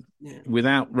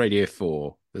 without Radio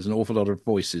 4, there's an awful lot of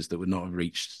voices that would not have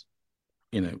reached,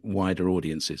 wider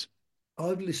audiences.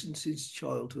 I've listened since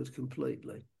childhood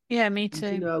completely. Yeah, me too.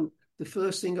 And, the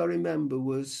first thing I remember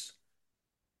was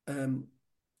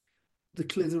the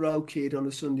Clitheroe Kid on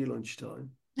a Sunday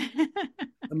lunchtime.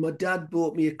 And my dad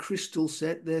bought me a crystal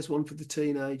set. There's one for the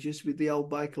teenagers with the old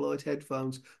Bakelite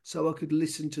headphones, so I could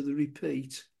listen to the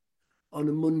repeat on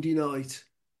a Monday night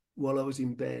while I was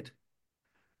in bed.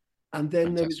 And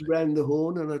then there was Round the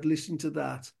Horn, and I'd listen to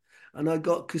that. And I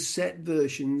got cassette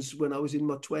versions when I was in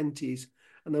my 20s.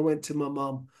 And I went to my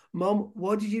mum, Mum,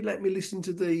 why did you let me listen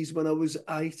to these when I was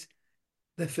 8?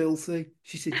 They're filthy.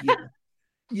 She said, yeah.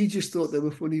 You just thought they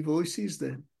were funny voices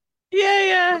then.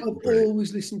 Yeah. I've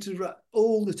always listened to,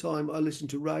 all the time, I listen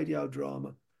to radio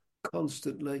drama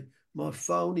constantly. My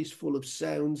phone is full of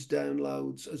sounds,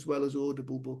 downloads, as well as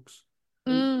Audible books.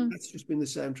 And that's just been the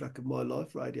soundtrack of my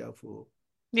life, Radio 4.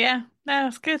 Yeah, no,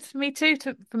 that's good. Me too.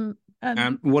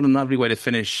 What a lovely way to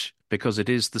finish, because it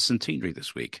is the centenary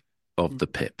this week of the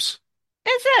Pips.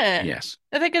 Is it? Yes.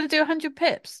 Are they going to do 100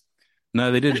 Pips?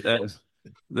 No, they did.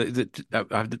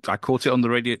 I caught it on the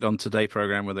radio on Today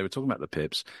program where they were talking about the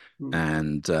Pips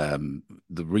and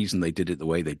the reason they did it the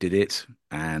way they did it.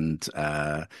 And,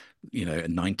 in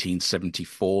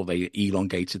 1974, they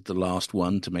elongated the last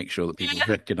one to make sure that people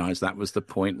recognize that was the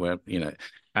point where,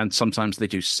 and sometimes they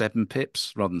do 7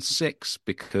 Pips rather than 6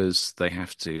 because they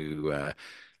have to.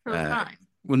 Well,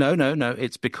 no.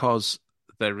 It's because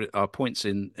there are points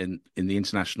in the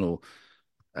international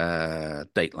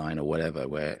dateline or whatever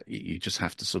where you just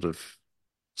have to sort of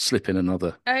slip in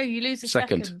another you lose a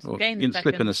second. or gain a second.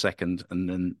 slip in a second and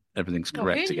then everything's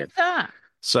correct who again. knew that?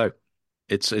 So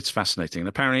it's fascinating, and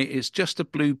apparently it's just a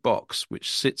blue box which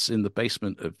sits in the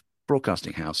basement of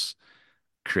Broadcasting House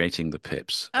creating the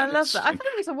Pips. I love that. I thought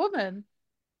it was a woman.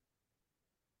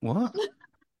 What?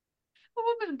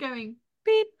 A woman going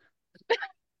beep.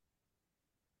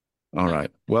 All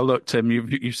right. Well, look, Tim,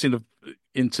 you've seen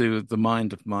into the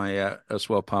mind of my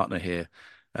erstwhile partner here,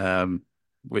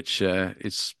 which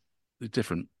is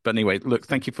different. But anyway, look,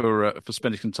 thank you for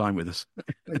spending some time with us.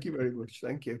 Thank you very much.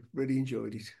 Thank you. Really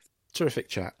enjoyed it. Terrific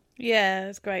chat. Yeah, it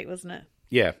was great, wasn't it?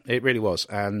 Yeah, it really was.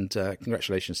 And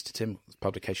congratulations to Tim with the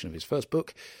publication of his first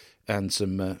book and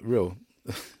some real,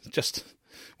 just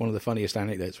one of the funniest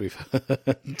anecdotes we've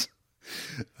heard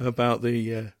about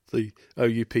the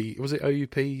OUP. Was it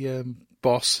OUP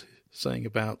boss saying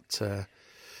about,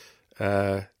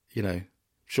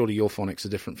 surely your phonics are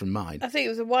different from mine. I think it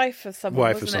was a wife of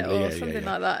someone, wasn't it? Or something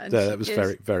like that. And that was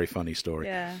very, very funny story.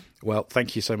 Yeah. Well,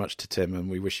 thank you so much to Tim, and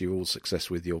we wish you all success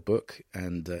with your book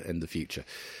and in the future.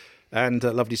 And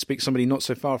lovely to speak to somebody not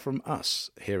so far from us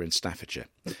here in Staffordshire.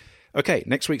 Okay,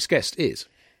 next week's guest is...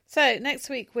 So next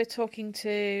week we're talking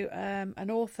to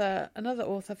another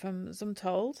author from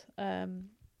Zumtold,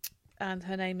 and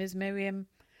her name is Miriam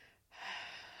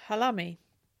Halami.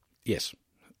 Yes,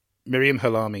 Miriam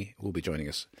Halami will be joining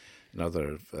us,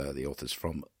 another of the authors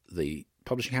from the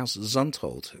publishing house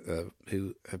Zumtold,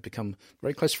 who have become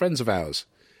very close friends of ours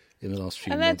in the last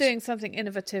few months. And they're doing something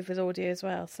innovative with audio as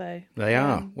well. So they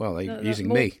are. Well, they're using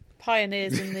me.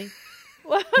 Pioneers in the...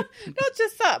 Well, not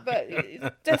just that,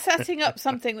 but they're setting up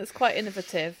something that's quite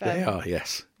innovative. They are,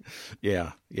 yes.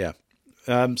 Yeah.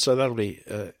 So that'll be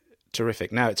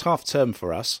terrific. Now, it's half term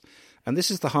for us, and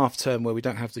this is the half term where we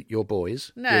don't have your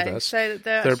boys with us. So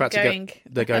they're about going... to go.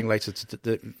 They're going later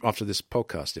after this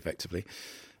podcast, effectively.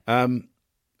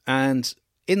 And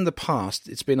in the past,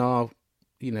 it's been our,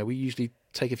 we usually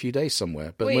take a few days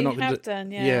somewhere, but we're not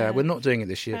done. Yeah, we're not doing it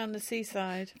this year. Down the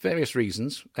seaside. Various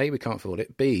reasons. A, we can't afford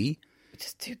it. B,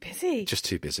 just too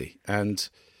busy. And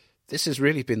this has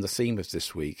really been the theme of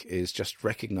this week, is just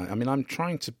recognize. I mean, I'm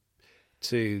trying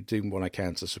to do what I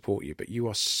can to support you, but you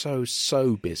are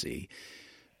so busy.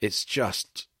 It's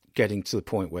just getting to the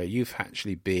point where you've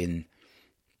actually been,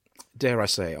 dare I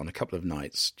say, on a couple of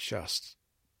nights, just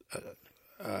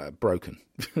broken.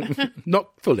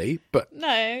 Not fully, but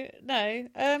no.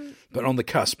 But on the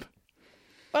cusp.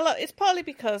 Well, it's partly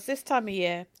because this time of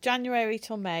year, January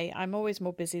till May, I'm always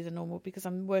more busy than normal because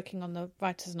I'm working on the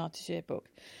Writers and Artists Yearbook.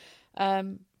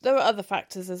 There are other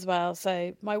factors as well.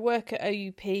 So my work at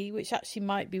OUP, which actually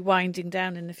might be winding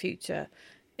down in the future,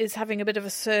 is having a bit of a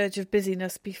surge of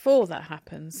busyness before that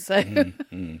happens. So,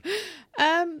 and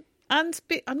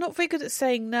I'm not very good at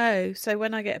saying no. So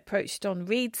when I get approached on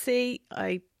Readsy,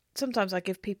 sometimes I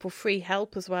give people free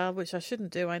help as well, which I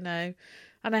shouldn't do, I know,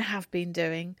 and I have been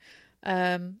doing.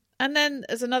 And then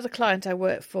as another client I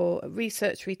work for,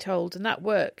 Research Retold, and that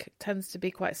work tends to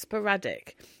be quite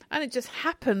sporadic. And it just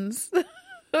happens.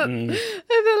 Over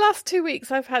the last 2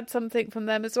 weeks, I've had something from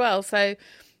them as well. So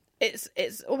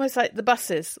it's almost like the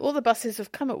buses. All the buses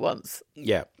have come at once.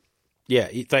 Yeah,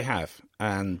 they have.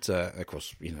 And, of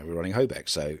course, we're running Hobeck,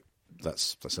 so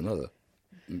that's another.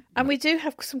 And we do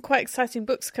have some quite exciting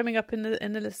books coming up in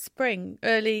the spring,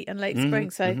 early and late spring.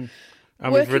 So...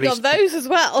 And working on those as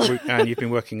well. And you've been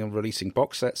working on releasing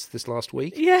box sets this last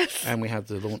week. Yes. And we had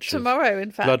the launch tomorrow, in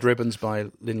fact. Blood Ribbons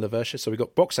by Lynn LaVertia. So we've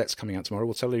got box sets coming out tomorrow.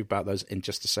 We'll tell you about those in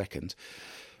just a second.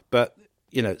 But,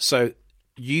 so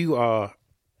you are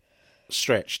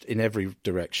stretched in every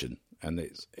direction. And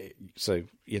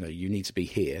you need to be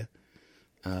here.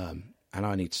 And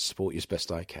I need to support you as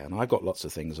best I can. I've got lots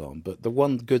of things on. But the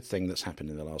one good thing that's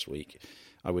happened in the last week,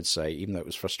 I would say, even though it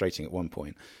was frustrating at one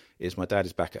point, is my dad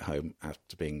is back at home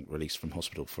after being released from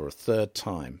hospital for a third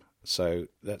time. So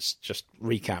let's just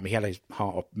recap. He had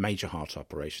a major heart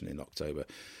operation in October,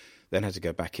 then had to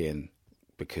go back in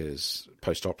because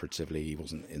post-operatively he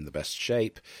wasn't in the best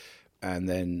shape. And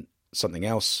then something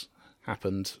else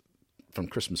happened from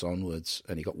Christmas onwards,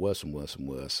 and he got worse and worse and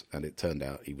worse. And it turned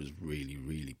out he was really,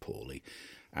 really poorly.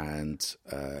 And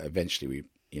eventually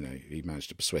he managed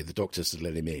to persuade the doctors to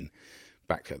let him in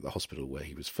back at the hospital where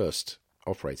he was first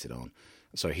operated on.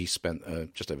 So he spent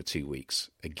just over 2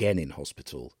 weeks again in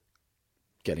hospital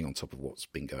getting on top of what's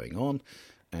been going on,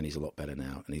 and he's a lot better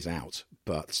now and he's out.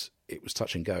 But it was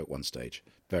touch and go at one stage,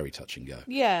 very touch and go.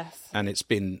 Yes. And it's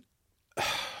been,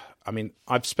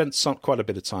 I've spent quite a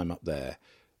bit of time up there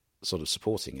sort of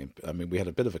supporting him. We had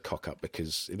a bit of a cock up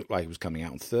because it looked like he was coming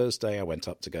out on Thursday. I went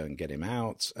up to go and get him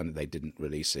out and they didn't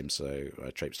release him, so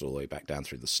I traipsed all the way back down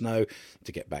through the snow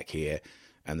to get back here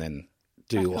and then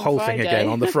do the whole thing again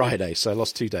on the Friday. So I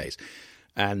lost 2 days.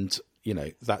 And,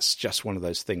 that's just one of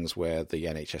those things where the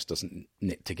NHS doesn't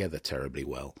knit together terribly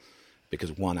well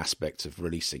because one aspect of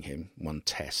releasing him, one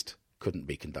test, couldn't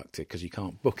be conducted because you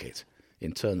can't book it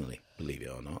internally, believe it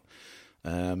or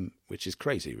not, which is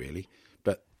crazy, really.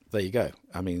 But there you go.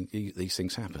 These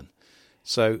things happen.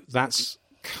 So that's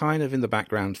kind of in the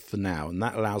background for now. And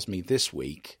that allows me this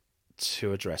week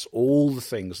to address all the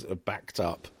things that are backed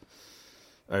up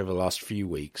over the last few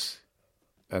weeks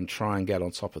and try and get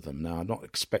on top of them. Now, I'm not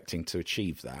expecting to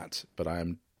achieve that, but I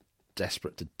am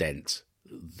desperate to dent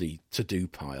the to-do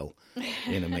pile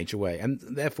in a major way and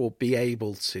therefore be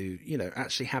able to,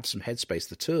 actually have some headspace,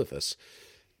 the two of us,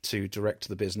 to direct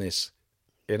the business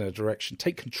in a direction,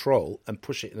 take control and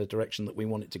push it in a direction that we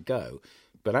want it to go.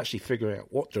 But actually figuring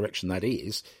out what direction that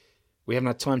is, we haven't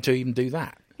had time to even do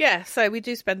that. Yeah, so we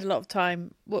do spend a lot of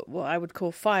time, what I would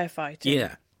call firefighting.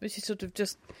 Yeah. Which is sort of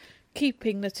just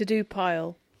keeping the to-do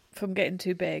pile from getting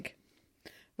too big,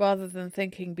 rather than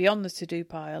thinking beyond the to-do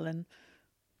pile and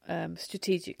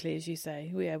strategically, as you say.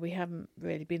 We haven't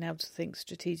really been able to think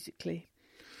strategically.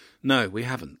 No, we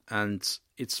haven't, and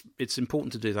it's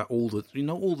important to do that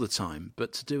not all the time,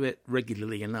 but to do it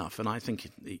regularly enough. And I think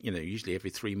usually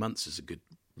every 3 months is a good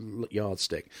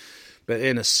yardstick. But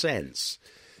in a sense,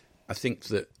 I think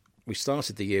that we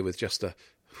started the year with just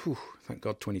thank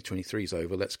God 2023 is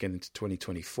over, let's get into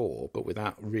 2024, but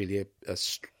without really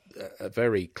a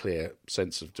very clear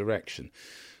sense of direction.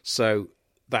 So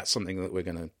that's something that we're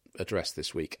going to address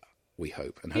this week, we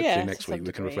hope. And hopefully next week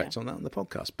we can reflect on that on the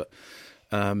podcast. But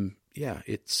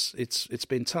it's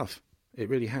been tough. It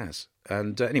really has.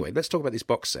 And anyway, let's talk about these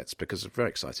box sets because I'm very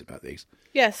excited about these.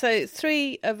 Yeah, so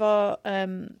 3 of our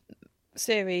crime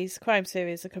series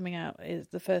are coming out. Is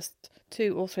the first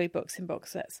 2 or 3 books in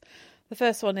box sets. The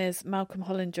first one is Malcolm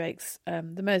Holland-Drake's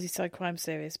The Merseyside Crime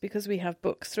Series. Because we have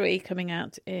book 3 coming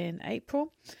out in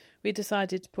April, we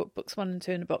decided to put books 1 and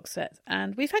 2 in a box set.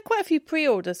 And we've had quite a few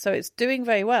pre-orders, so it's doing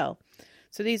very well.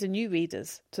 So these are new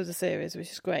readers to the series,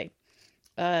 which is great.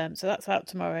 So that's out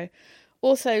tomorrow.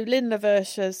 Also, Lynn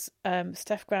LaVertia's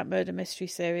Steph Grant Murder Mystery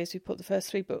Series. We put the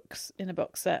first 3 books in a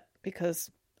box set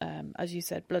because, as you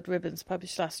said, Blood Ribbons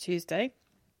published last Tuesday.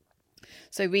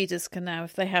 So readers can now,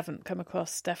 if they haven't come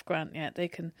across Steph Grant yet, they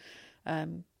can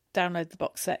download the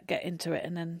box set, get into it,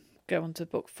 and then go on to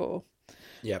book 4.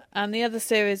 Yep. And the other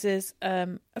series is a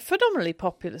phenomenally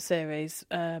popular series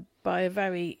by a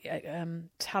very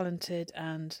talented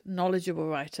and knowledgeable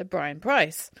writer, Brian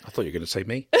Price. I thought you were going to say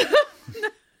me.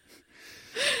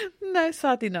 No,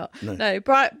 sadly not. No,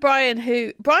 Brian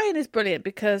is brilliant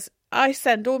because I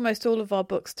send almost all of our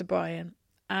books to Brian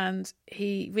and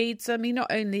he reads them. He not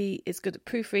only is good at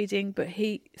proofreading, but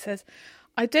he says,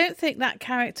 I don't think that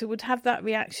character would have that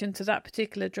reaction to that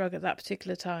particular drug at that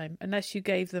particular time unless you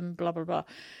gave them blah, blah, blah.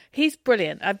 He's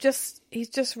brilliant. He's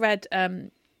just read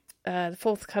the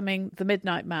forthcoming The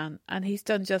Midnight Man, and he's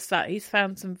done just that. He's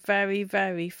found some very,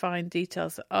 very fine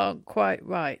details that aren't quite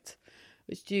right,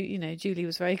 which, Julie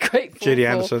was very grateful Julie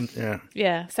for. Anderson, yeah.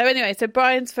 Yeah. So anyway,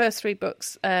 Brian's first 3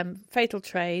 books, Fatal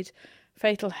Trade,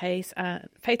 Fatal Hate, and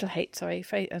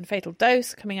Fatal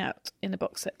Dose, coming out in a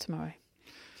box set tomorrow.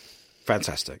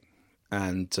 Fantastic.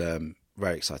 And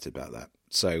very excited about that.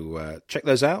 So check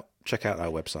those out. Check out our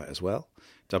website as well,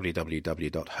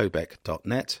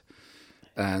 www.hobeck.net.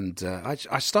 And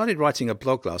I started writing a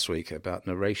blog last week about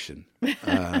narration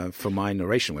for my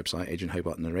narration website,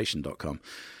 adrianhobartnarration.com.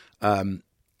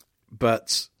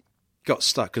 But got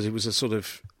stuck because it was a sort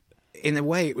of, in a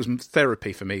way, it was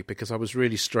therapy for me because I was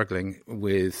really struggling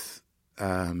with,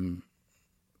 a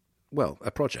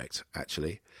project,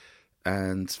 actually.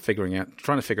 And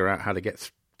trying to figure out how to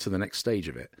get to the next stage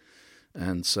of it,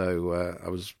 and so I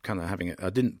was kind of having it.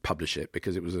 I didn't publish it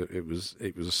because it was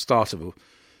a start of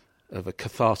a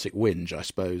cathartic whinge, I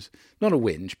suppose. Not a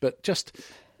whinge, but just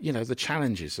the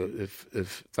challenges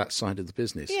of that side of the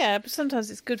business. Yeah, but sometimes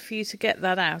it's good for you to get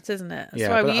that out, isn't it? That's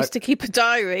why we used to keep a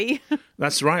diary.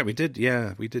 That's right, we did.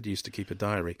 Yeah, we did used to keep a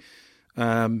diary.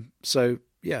 So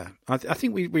yeah, I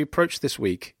think we approached this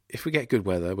week. If we get good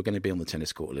weather, we're going to be on the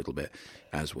tennis court a little bit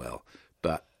as well.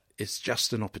 But it's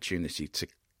just an opportunity to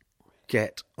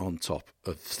get on top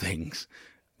of things,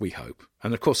 we hope.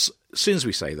 And, of course, as soon as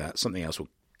we say that, something else will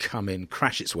come in,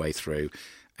 crash its way through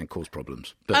and cause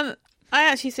problems. But I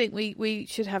actually think we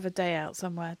should have a day out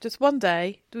somewhere. Just one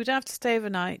day. We don't have to stay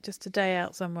overnight, just a day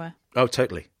out somewhere. Oh,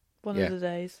 totally. One of the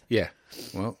days. Yeah.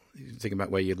 Well, think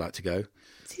about where you'd like to go.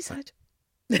 Seaside.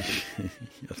 I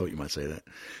thought you might say that.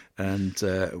 And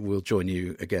we'll join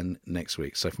you again next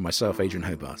week. So for myself, Adrian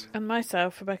Hobart. And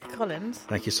myself, Rebecca Collins.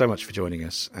 Thank you so much for joining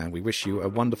us. And we wish you a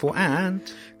wonderful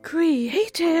and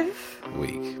creative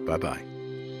week. Bye-bye.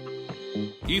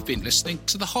 You've been listening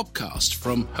to the Hobcast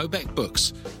from Hobeck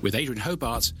Books with Adrian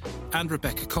Hobart and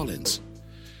Rebecca Collins.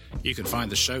 You can find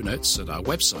the show notes at our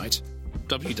website,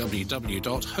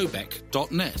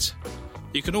 www.hobeck.net.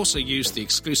 You can also use the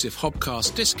exclusive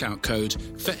Hobcast discount code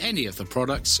for any of the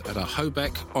products at our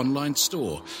Hobeck online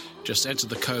store. Just enter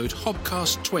the code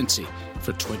HOBCAST20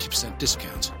 for a 20%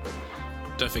 discount.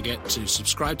 Don't forget to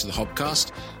subscribe to the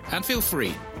Hobcast and feel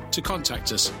free to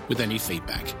contact us with any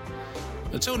feedback.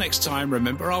 Until next time,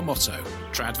 remember our motto,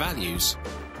 Trad Values,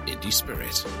 Indie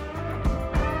Spirit.